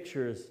threw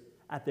pictures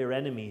at their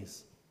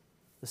enemies.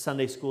 The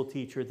Sunday school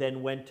teacher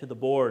then went to the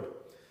board,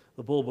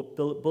 the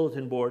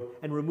bulletin board,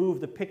 and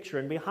removed the picture.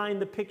 And behind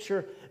the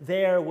picture,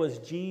 there was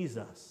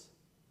Jesus.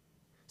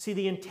 See,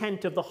 the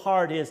intent of the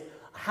heart is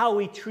how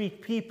we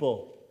treat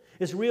people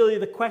is really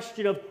the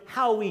question of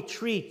how we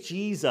treat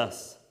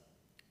Jesus.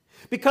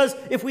 Because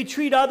if we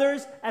treat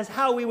others as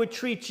how we would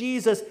treat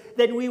Jesus,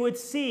 then we would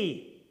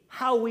see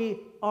how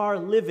we are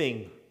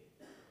living.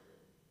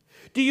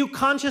 Do you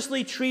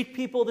consciously treat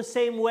people the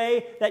same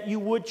way that you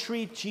would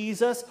treat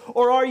Jesus?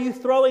 Or are you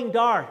throwing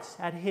darts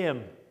at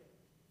him?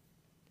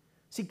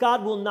 See,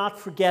 God will not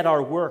forget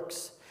our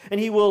works, and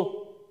he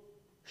will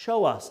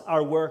show us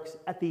our works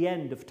at the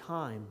end of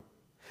time.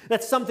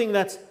 That's something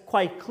that's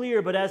quite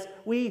clear, but as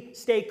we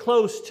stay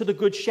close to the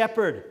Good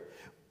Shepherd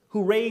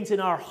who reigns in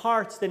our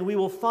hearts, then we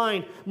will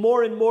find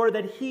more and more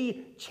that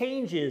he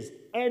changes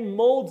and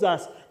molds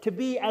us to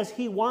be as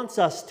he wants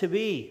us to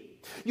be.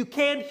 You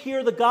can't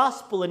hear the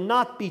gospel and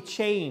not be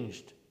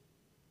changed.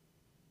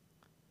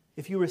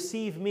 If you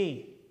receive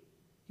me,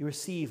 you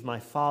receive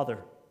my Father.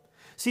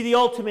 See, the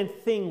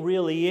ultimate thing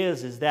really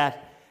is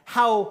that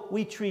how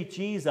we treat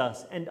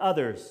Jesus and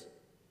others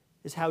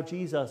is how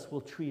Jesus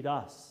will treat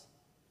us.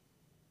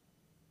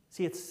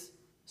 See, it's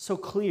so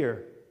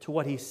clear to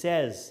what he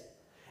says.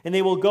 And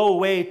they will go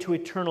away to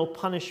eternal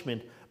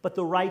punishment, but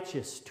the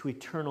righteous to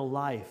eternal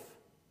life.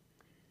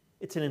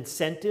 It's an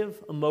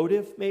incentive, a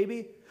motive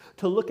maybe,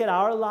 to look at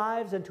our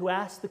lives and to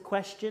ask the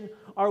question,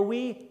 are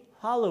we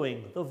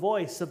following the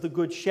voice of the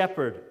Good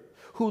Shepherd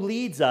who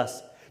leads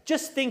us?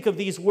 Just think of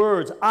these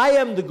words, I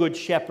am the Good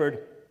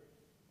Shepherd.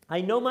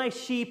 I know my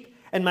sheep,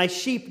 and my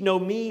sheep know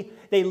me.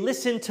 They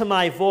listen to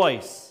my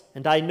voice,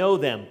 and I know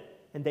them,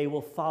 and they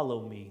will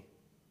follow me.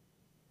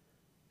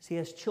 See,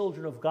 as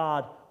children of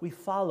God, we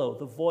follow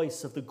the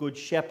voice of the Good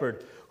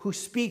Shepherd who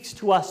speaks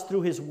to us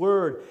through his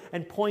word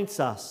and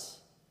points us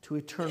to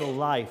eternal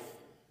life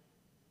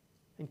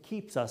and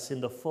keeps us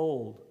in the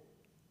fold.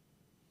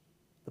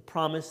 The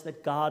promise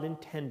that God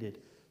intended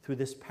through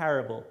this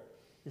parable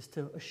is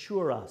to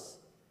assure us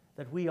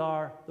that we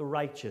are the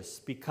righteous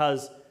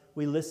because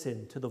we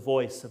listen to the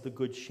voice of the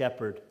Good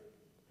Shepherd.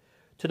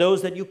 To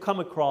those that you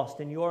come across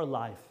in your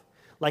life,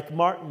 like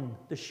Martin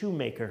the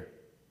shoemaker,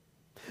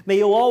 May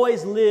you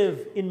always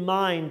live in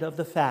mind of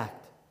the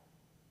fact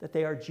that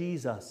they are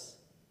Jesus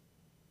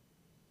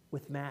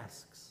with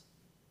masks,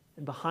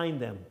 and behind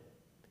them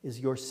is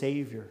your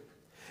Savior.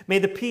 May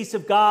the peace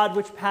of God,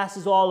 which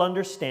passes all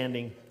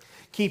understanding,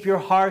 keep your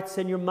hearts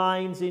and your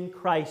minds in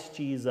Christ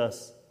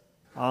Jesus.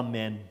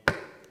 Amen.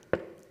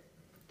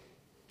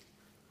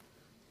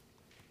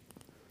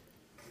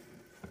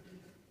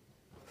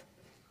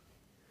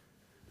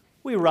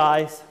 We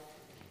rise.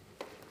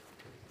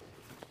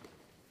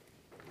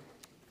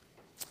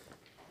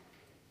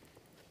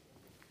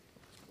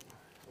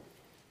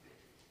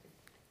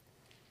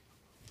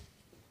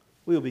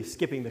 We will be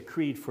skipping the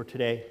creed for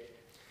today,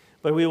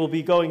 but we will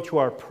be going to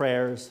our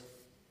prayers.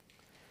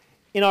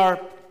 In our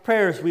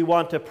prayers, we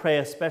want to pray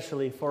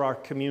especially for our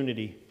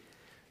community.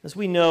 As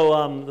we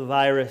know, the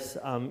virus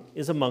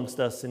is amongst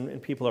us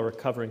and people are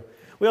recovering.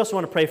 We also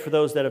want to pray for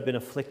those that have been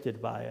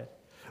afflicted by it.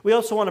 We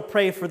also want to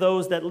pray for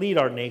those that lead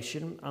our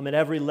nation. At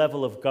every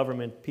level of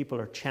government, people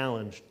are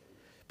challenged,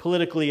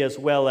 politically as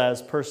well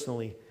as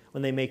personally,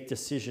 when they make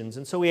decisions.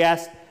 And so we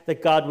ask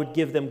that God would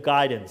give them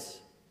guidance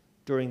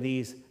during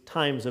these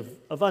times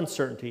of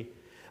uncertainty.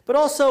 But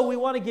also, we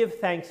want to give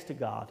thanks to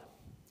God.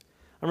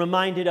 I'm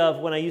reminded of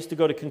when I used to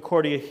go to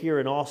Concordia here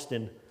in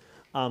Austin.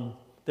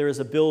 There is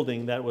a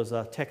building that was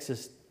a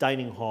Texas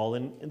dining hall,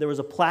 and there was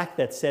a plaque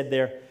that said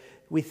there,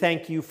 "We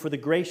thank you for the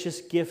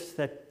gracious gifts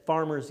that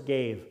farmers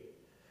gave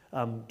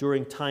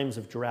during times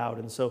of drought."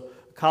 And so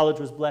college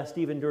was blessed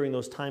even during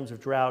those times of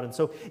drought. And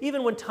so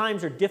even when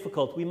times are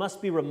difficult, we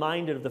must be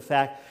reminded of the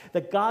fact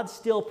that God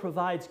still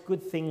provides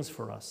good things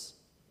for us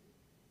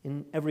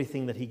in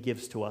everything that he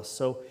gives to us.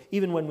 So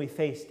even when we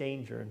face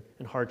danger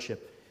and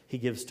hardship, he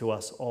gives to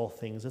us all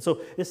things. And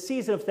so this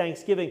season of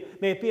Thanksgiving,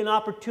 may it be an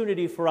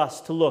opportunity for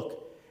us to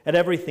look at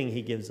everything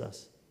he gives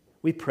us.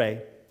 We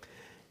pray.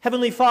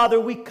 Heavenly Father,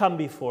 we come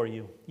before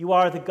you. You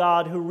are the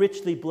God who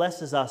richly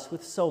blesses us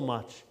with so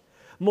much,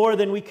 more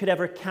than we could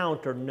ever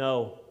count or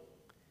know.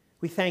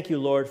 We thank you,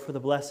 Lord, for the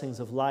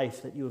blessings of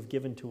life that you have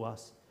given to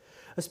us,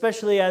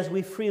 especially as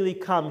we freely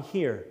come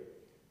here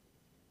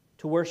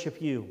to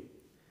worship you.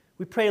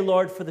 We pray,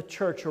 Lord, for the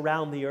church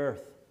around the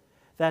earth,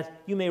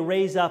 that you may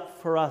raise up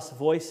for us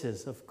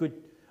voices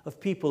of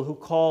people who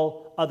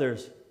call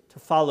others to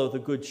follow the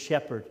Good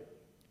Shepherd.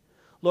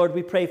 Lord,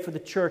 we pray for the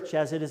church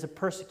as it is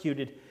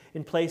persecuted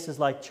in places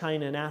like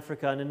China and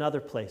Africa and in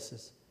other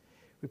places.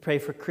 We pray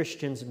for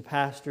Christians and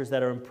pastors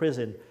that are in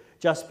prison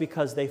just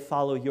because they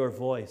follow your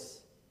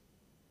voice.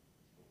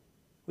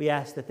 We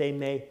ask that they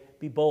may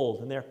be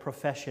bold in their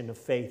profession of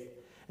faith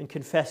and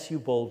confess you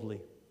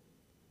boldly.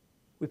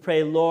 We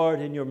pray, Lord,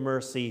 in your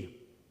mercy.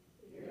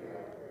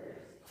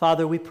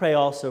 Father, we pray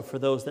also for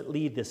those that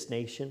lead this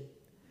nation.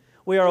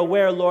 We are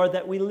aware, Lord,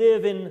 that we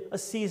live in a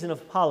season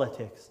of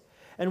politics,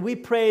 and we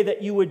pray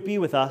that you would be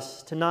with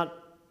us to not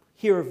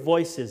hear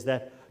voices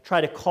that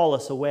try to call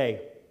us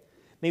away.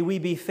 May we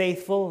be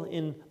faithful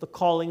in the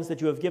callings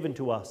that you have given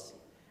to us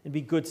and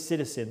be good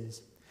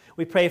citizens.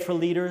 We pray for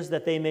leaders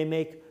that they may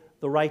make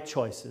the right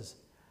choices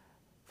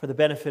for the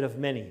benefit of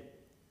many.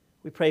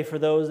 We pray for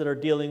those that are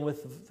dealing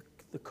with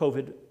the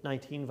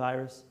COVID-19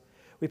 virus.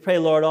 We pray,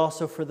 Lord,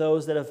 also for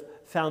those that have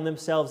found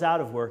themselves out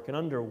of work and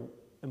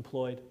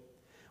underemployed.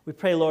 We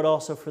pray, Lord,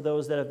 also for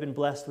those that have been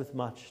blessed with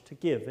much to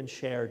give and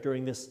share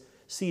during this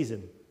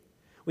season.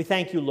 We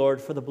thank you,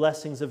 Lord, for the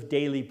blessings of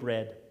daily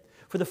bread,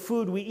 for the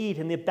food we eat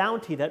and the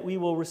bounty that we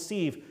will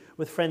receive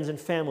with friends and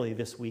family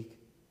this week.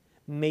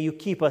 May you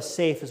keep us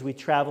safe as we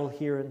travel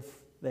here and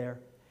there,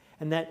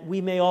 and that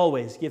we may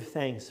always give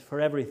thanks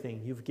for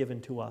everything you've given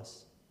to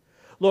us.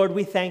 Lord,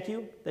 we thank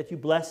you that you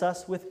bless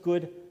us with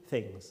good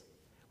things.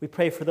 We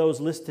pray for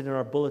those listed in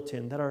our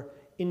bulletin that are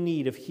in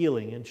need of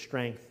healing and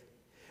strength.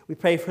 We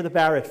pray for the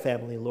Barrett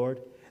family,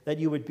 Lord, that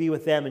you would be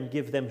with them and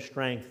give them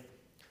strength.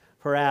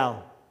 For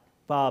Al,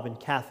 Bob, and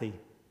Kathy,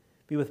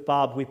 be with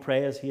Bob, we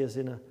pray, as he is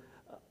in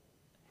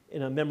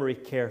a memory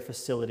care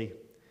facility.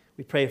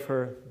 We pray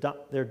for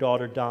their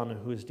daughter, Donna,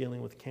 who is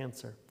dealing with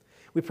cancer.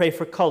 We pray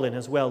for Cullen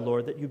as well,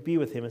 Lord, that you be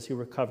with him as he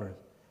recovers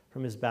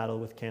from his battle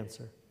with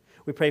cancer.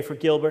 We pray for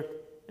Gilbert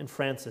and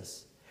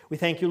Francis. We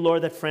thank you,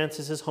 Lord, that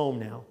Francis is home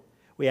now.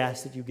 We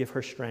ask that you give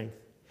her strength.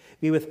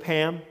 Be with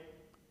Pam,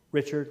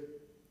 Richard,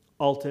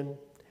 Alton,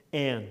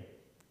 Anne,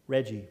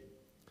 Reggie,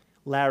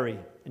 Larry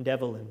and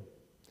Evelyn,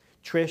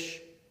 Trish,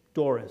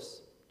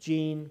 Doris,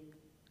 Jean,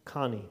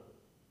 Connie,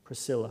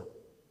 Priscilla.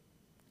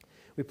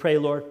 We pray,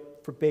 Lord,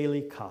 for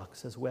Bailey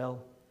Cox as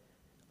well,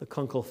 the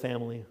Kunkel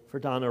family, for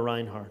Donna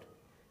Reinhardt,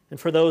 and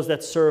for those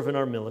that serve in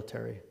our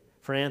military,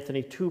 for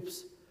Anthony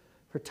Toops,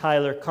 for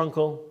Tyler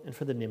Kunkel, and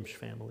for the Nimsch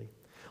family.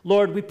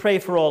 Lord, we pray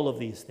for all of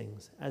these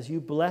things. As you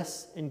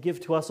bless and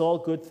give to us all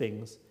good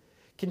things,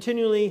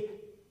 continually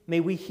may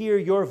we hear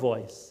your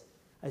voice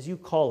as you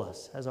call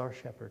us as our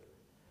shepherd.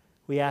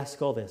 We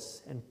ask all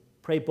this and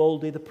pray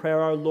boldly the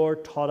prayer our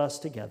Lord taught us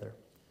together.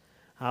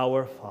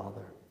 Our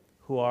Father,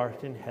 who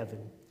art in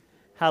heaven,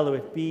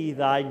 hallowed be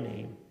thy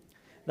name.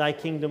 Thy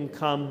kingdom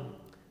come,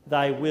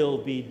 thy will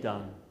be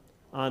done,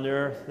 on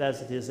earth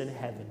as it is in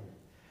heaven.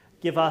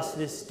 Give us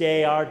this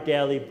day our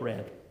daily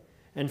bread,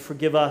 and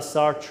forgive us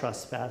our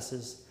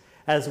trespasses,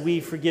 as we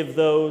forgive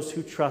those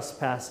who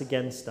trespass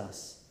against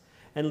us.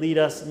 And lead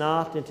us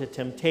not into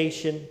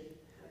temptation,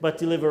 but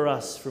deliver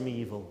us from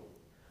evil.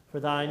 For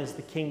thine is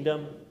the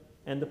kingdom,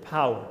 and the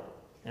power,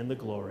 and the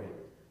glory,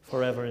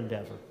 forever and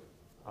ever.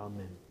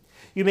 Amen.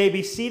 You may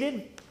be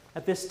seated.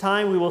 At this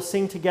time, we will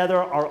sing together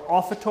our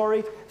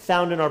offertory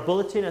found in our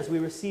bulletin as we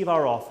receive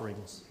our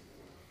offerings.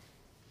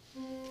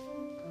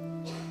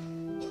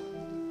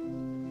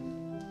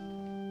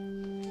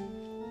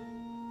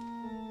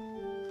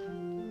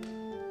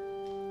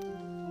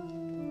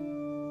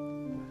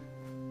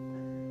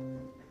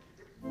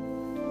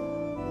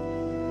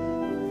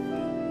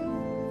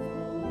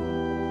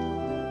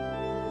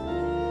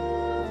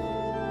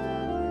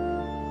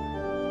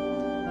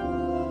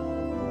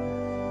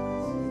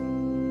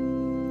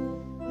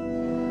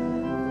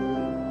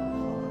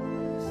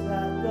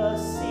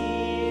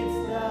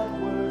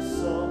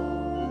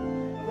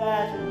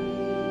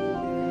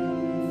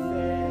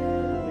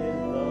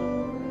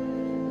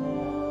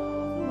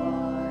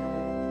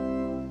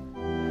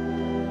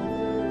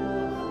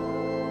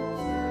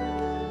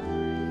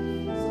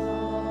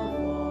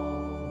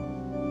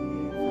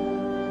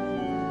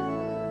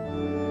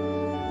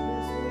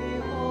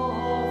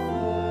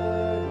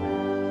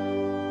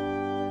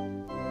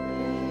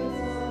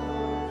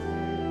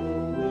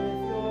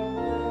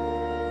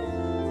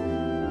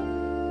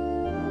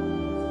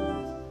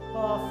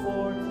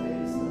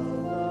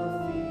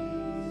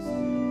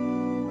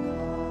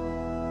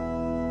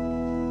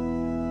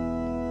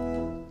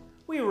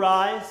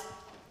 Rise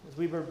as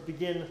we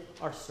begin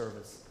our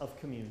service of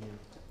communion.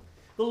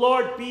 The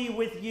Lord be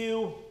with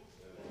you.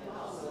 And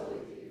also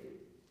with you.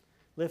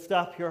 Lift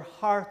up your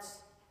hearts.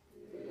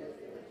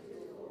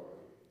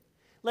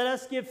 Let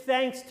us give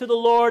thanks to the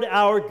Lord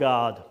our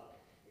God.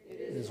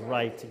 It is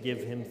right to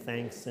give him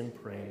thanks and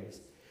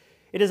praise.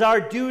 It is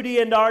our duty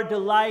and our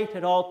delight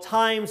at all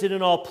times and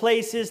in all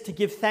places to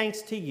give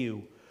thanks to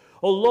you,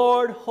 O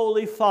Lord,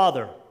 Holy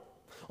Father,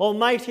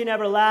 Almighty and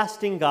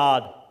everlasting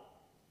God,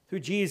 through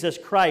Jesus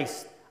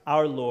Christ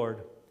our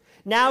Lord.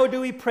 Now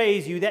do we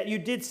praise you that you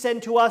did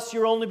send to us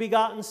your only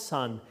begotten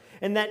Son,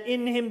 and that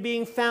in him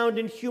being found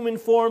in human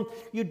form,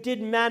 you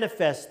did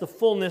manifest the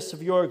fullness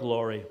of your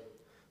glory,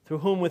 through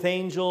whom with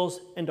angels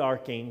and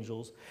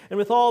archangels, and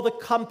with all the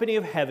company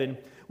of heaven,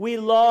 we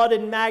laud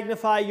and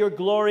magnify your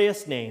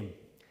glorious name,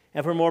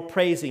 evermore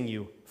praising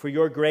you for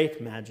your great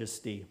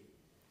majesty.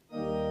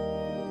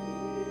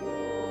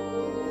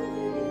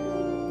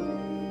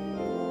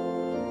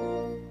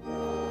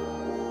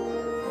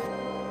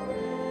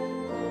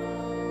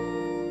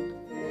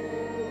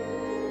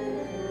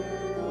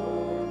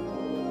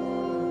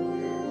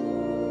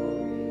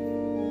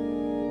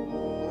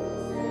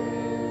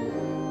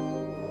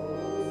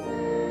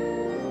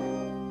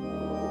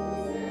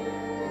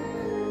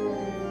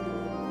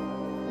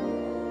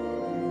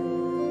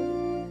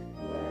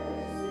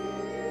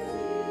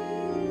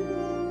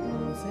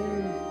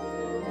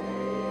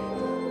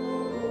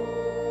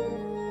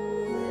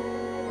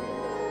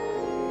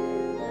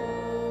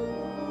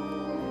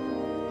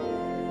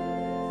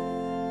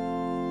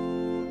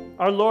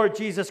 Our Lord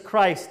Jesus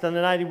Christ, on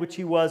the night in which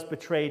he was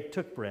betrayed,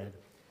 took bread.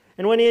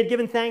 And when he had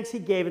given thanks, he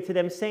gave it to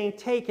them, saying,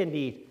 "Take and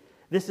eat.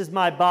 This is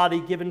my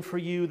body given for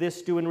you.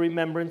 This do in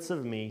remembrance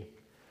of me."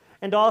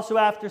 And also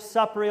after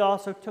supper, he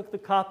also took the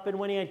cup, and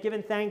when he had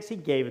given thanks, he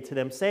gave it to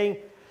them, saying,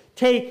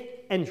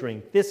 "Take and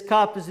drink. This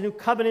cup is the new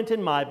covenant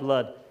in my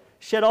blood,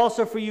 shed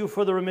also for you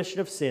for the remission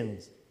of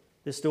sins.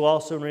 This do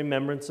also in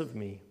remembrance of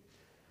me."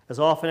 As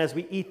often as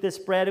we eat this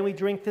bread and we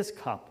drink this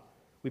cup,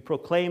 we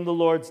proclaim the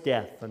Lord's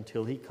death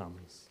until he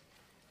comes.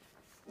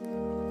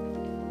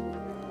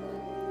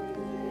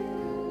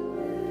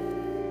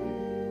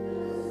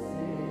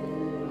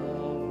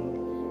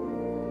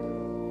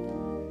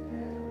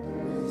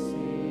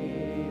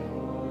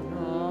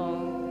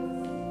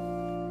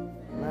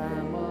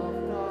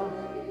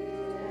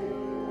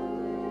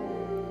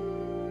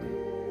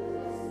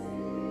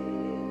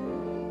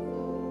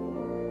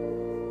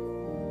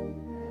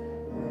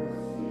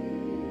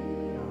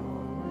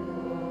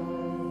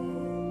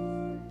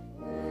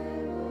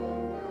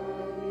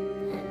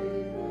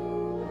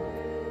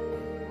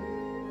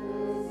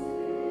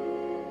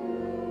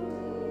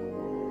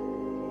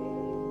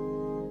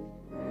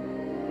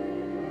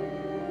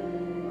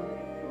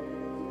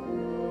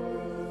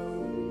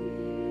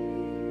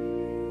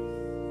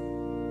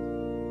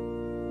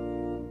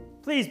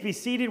 Please be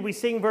seated. We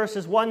sing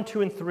verses 1,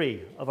 2, and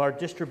 3 of our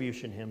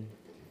distribution hymn.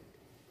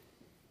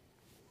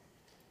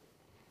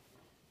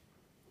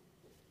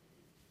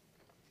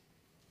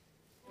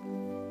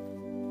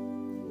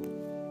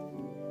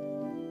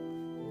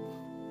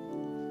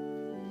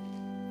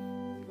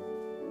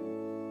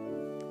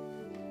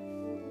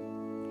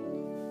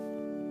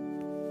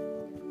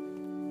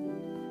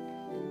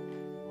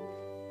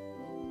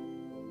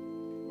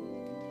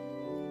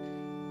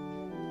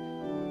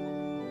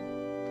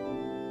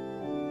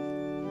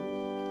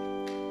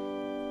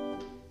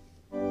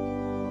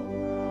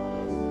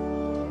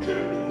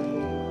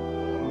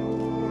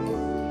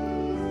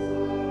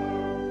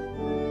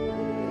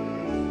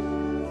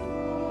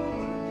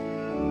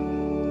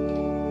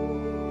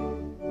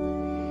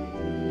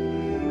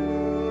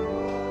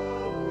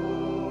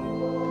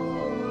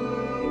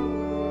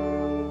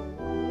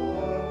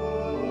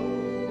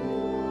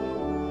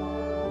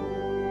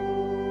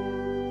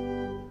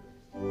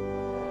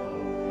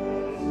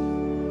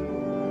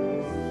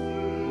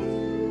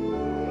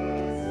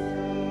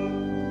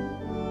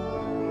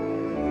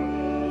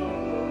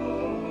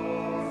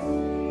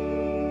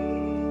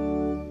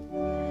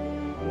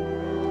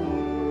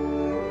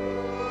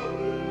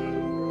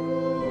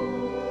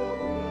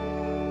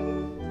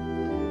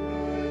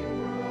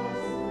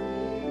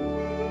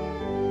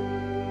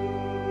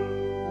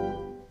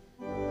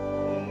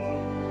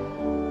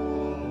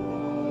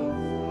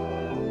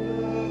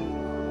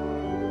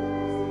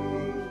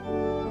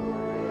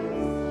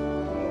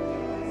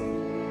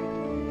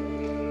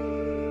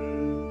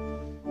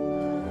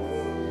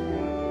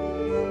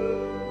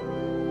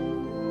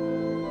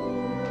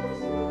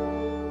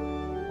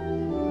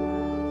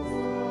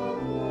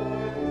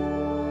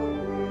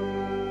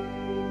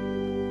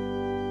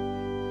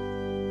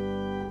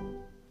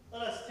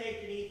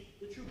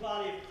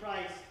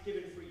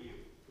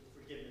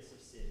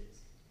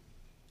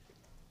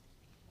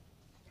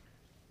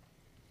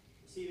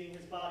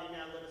 body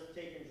now, let us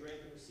take and drink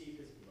and receive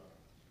his blood.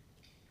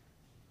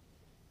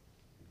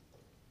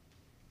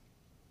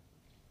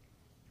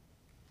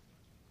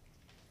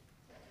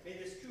 May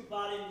this true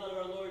body and blood of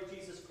our Lord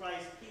Jesus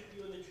Christ keep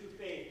you in the true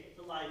faith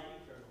to life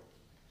eternal.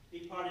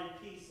 Depart in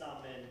peace.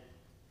 Amen.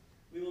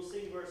 We will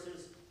sing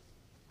verses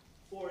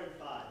 4 and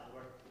 5 of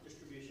our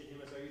distribution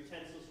hymn as our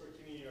utensils for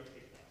communion are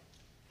picked up.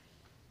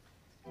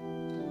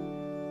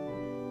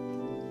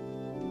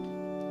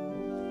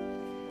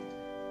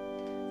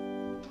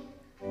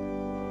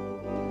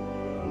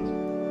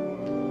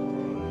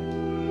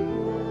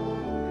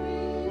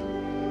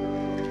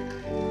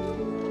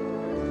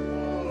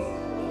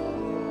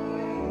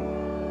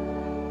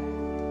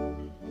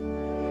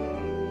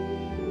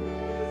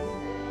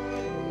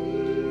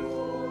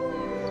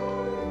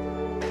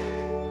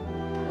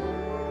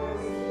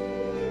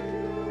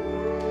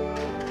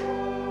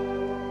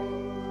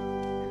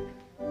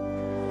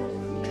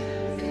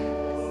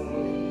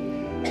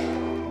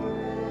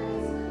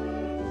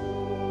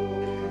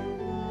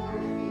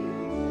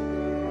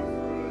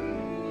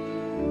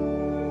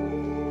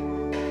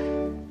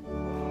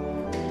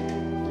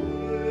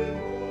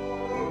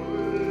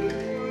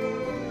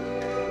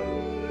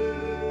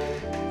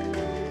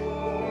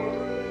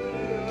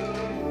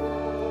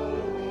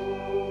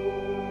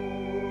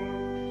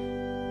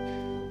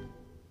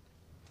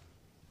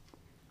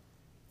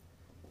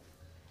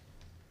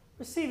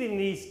 Receiving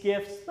these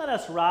gifts, let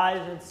us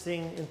rise and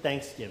sing in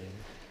thanksgiving.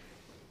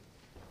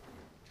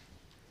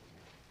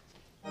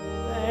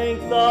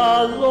 Thank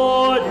the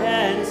Lord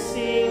and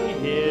sing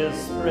his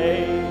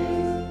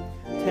praise.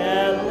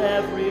 Tell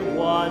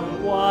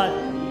everyone what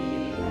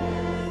he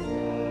has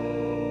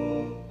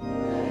done.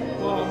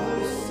 All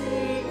who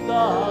seek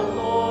the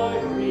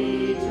Lord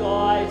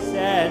rejoice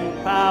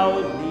and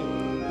proudly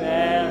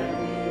bear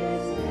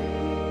his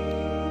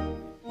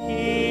name.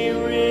 He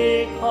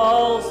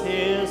recalls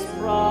his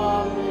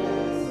promise.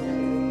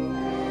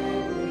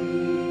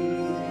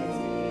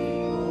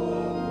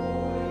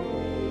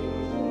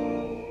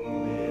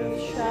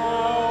 With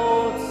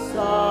shouts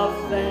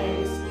of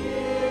thanksgiving,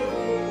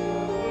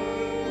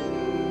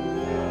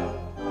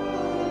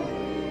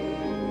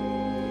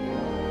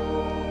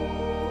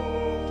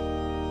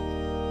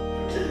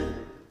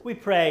 we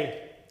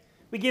pray.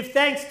 We give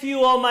thanks to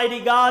you, Almighty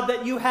God,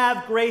 that you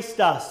have graced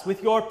us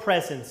with your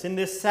presence in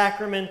this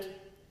sacrament.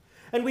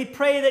 And we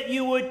pray that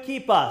you would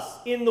keep us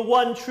in the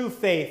one true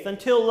faith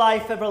until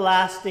life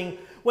everlasting,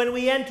 when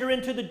we enter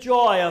into the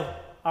joy of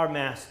our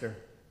Master.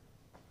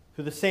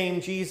 Through the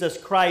same Jesus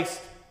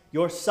Christ,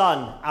 your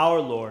Son,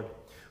 our Lord,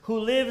 who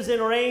lives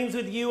and reigns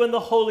with you in the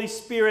Holy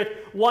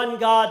Spirit, one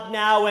God,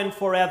 now and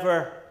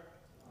forever.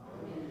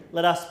 Amen.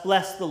 Let us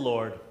bless the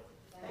Lord.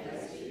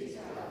 Thanks be to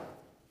God.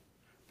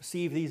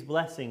 Receive these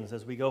blessings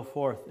as we go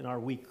forth in our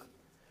week.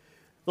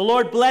 The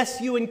Lord bless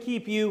you and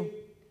keep you.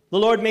 The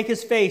Lord make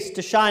his face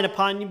to shine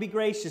upon you and be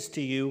gracious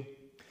to you.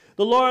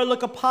 The Lord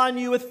look upon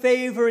you with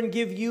favor and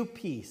give you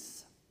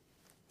peace.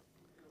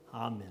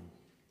 Amen.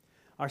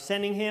 Our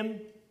sending hymn,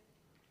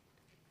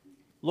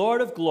 Lord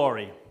of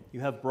glory,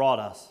 you have brought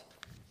us.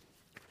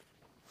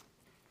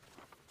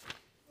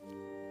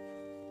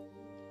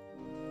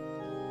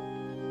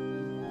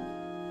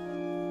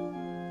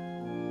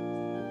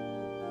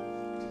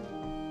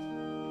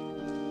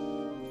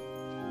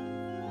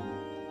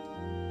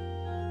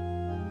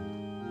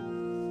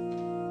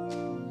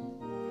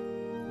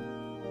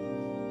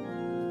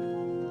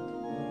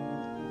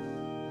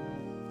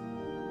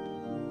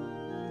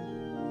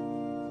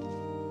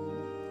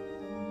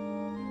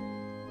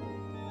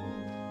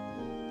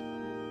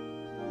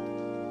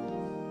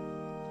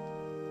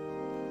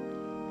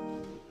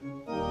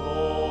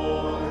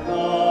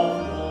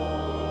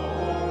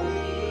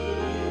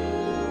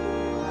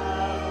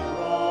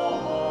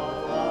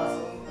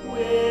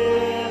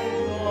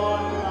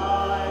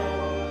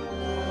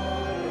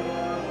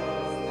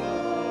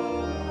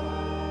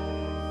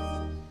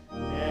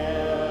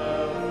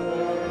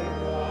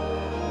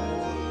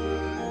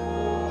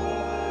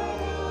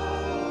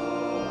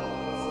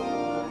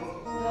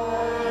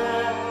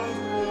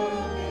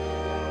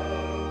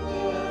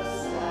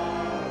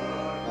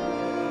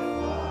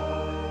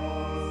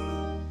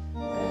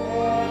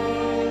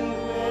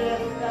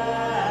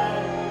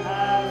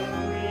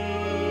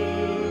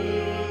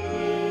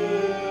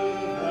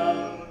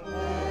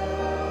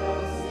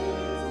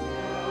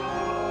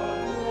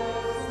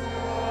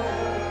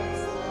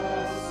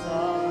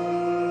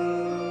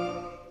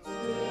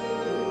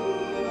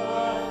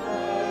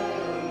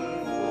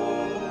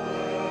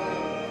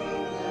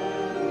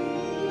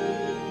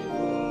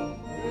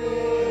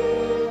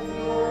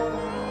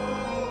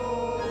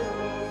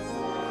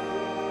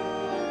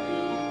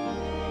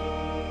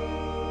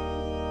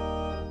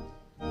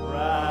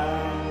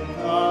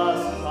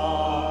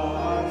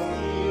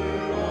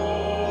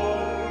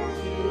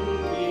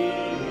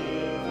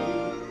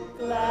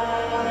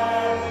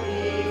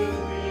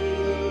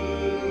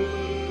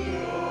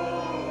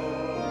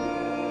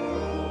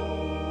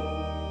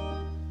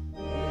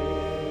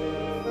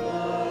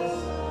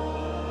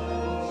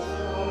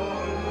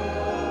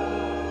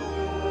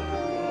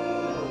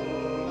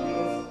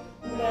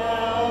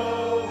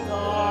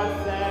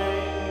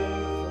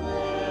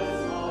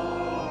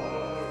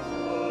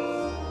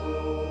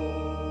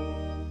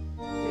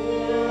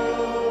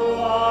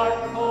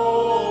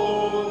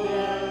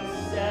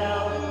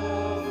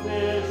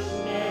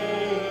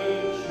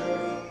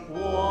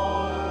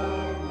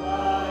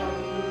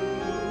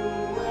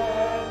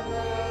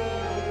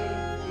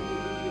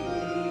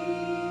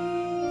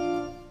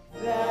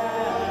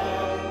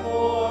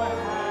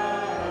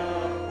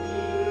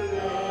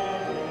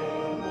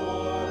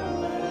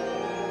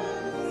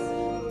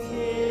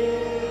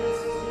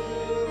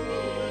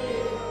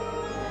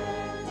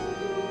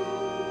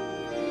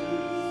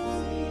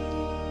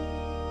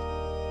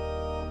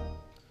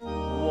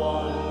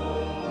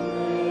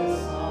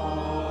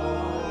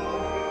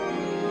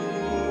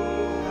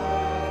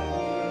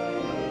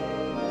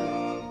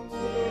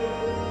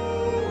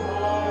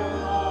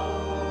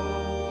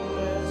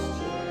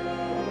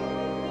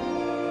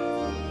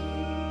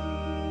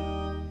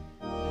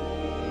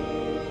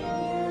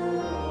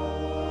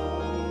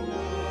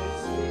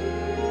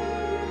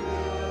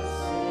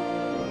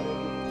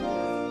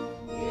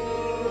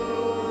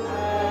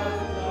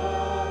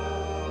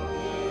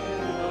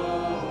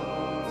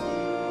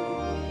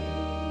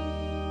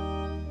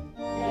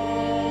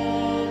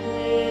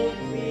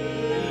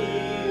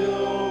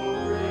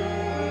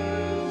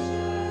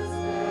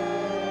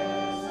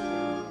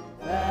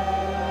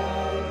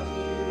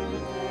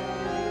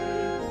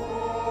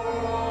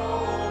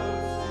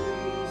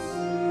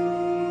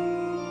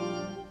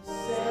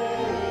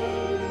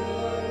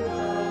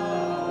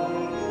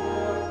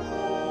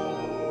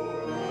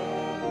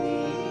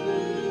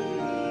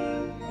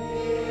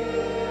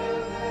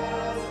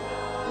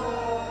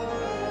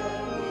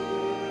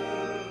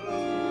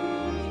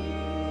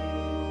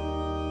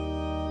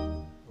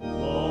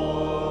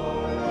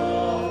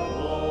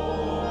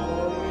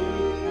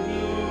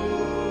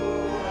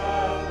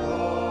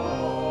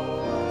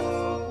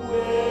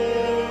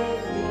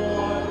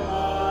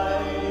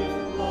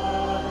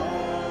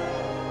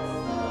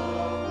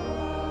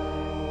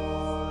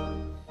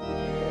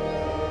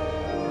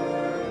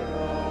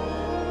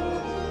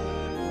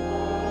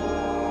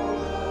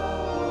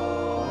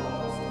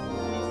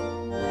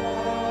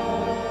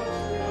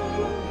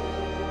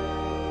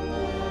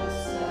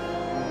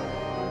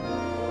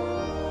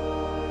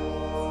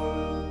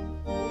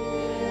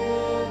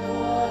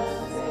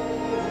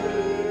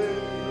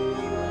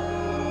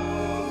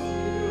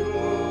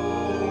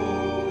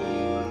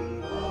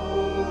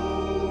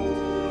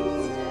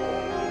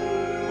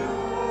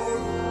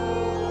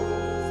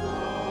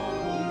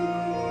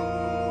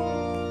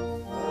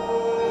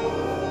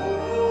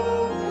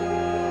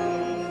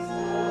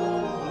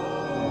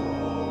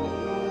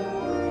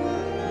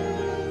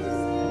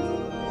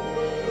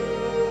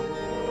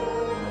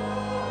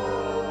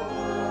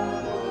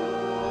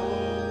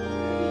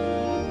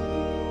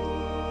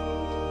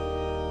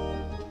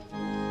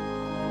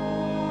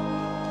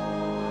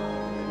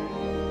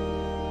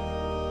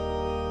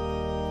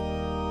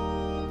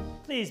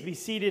 Please be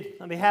seated.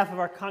 On behalf of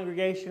our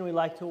congregation, we'd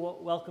like to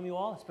welcome you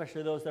all,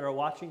 especially those that are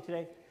watching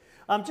today.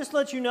 Just to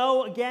let you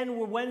know,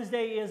 again,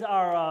 Wednesday is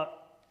our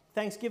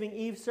Thanksgiving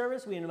Eve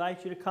service. We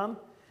invite you to come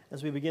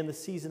as we begin the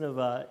season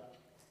of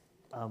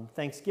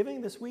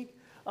Thanksgiving this week.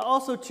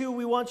 Also, too,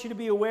 we want you to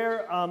be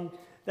aware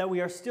that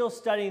we are still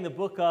studying the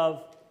book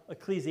of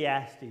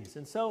Ecclesiastes.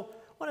 And so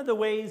one of the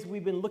ways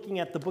we've been looking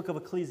at the book of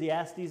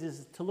Ecclesiastes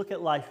is to look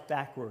at life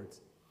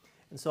backwards.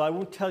 And so I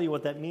won't tell you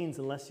what that means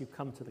unless you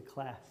come to the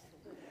class.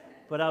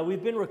 But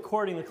we've been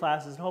recording the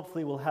classes, and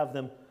hopefully we'll have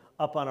them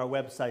up on our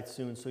website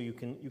soon so you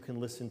can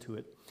listen to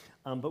it.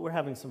 But we're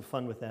having some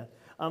fun with that.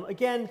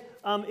 Again,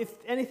 if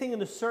anything in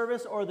the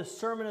service or the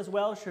sermon as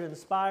well should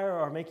inspire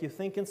or make you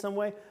think in some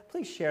way,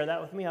 please share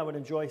that with me. I would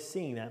enjoy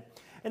seeing that.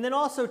 And then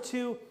also,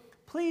 too,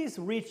 please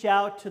reach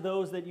out to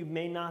those that you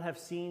may not have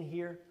seen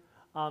here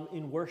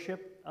in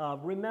worship.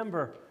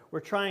 Remember, we're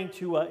trying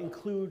to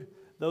include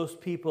those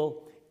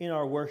people in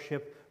our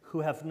worship who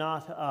have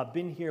not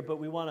been here, but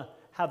we want to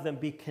have them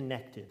be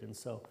connected. And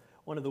so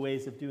one of the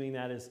ways of doing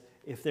that is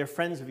if they're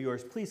friends of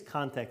yours, please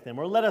contact them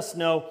or let us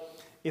know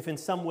if in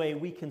some way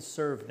we can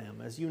serve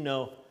them. As you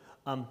know,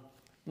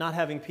 not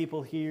having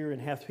people here and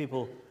have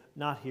people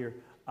not here,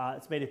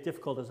 it's made it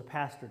difficult as a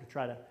pastor to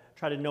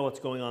try to know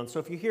what's going on. So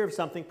if you hear of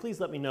something, please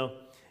let me know,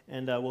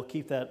 and we'll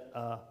keep that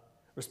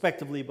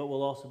respectively, but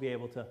we'll also be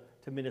able to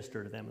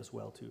minister to them as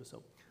well, too.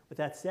 So with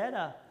that said,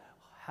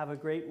 have a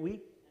great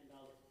week. And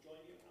I'll join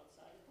you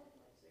outside the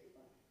parking lot. Say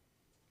goodbye.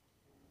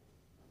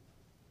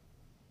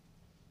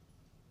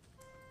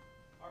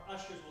 Our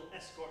ushers will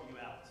escort you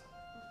out.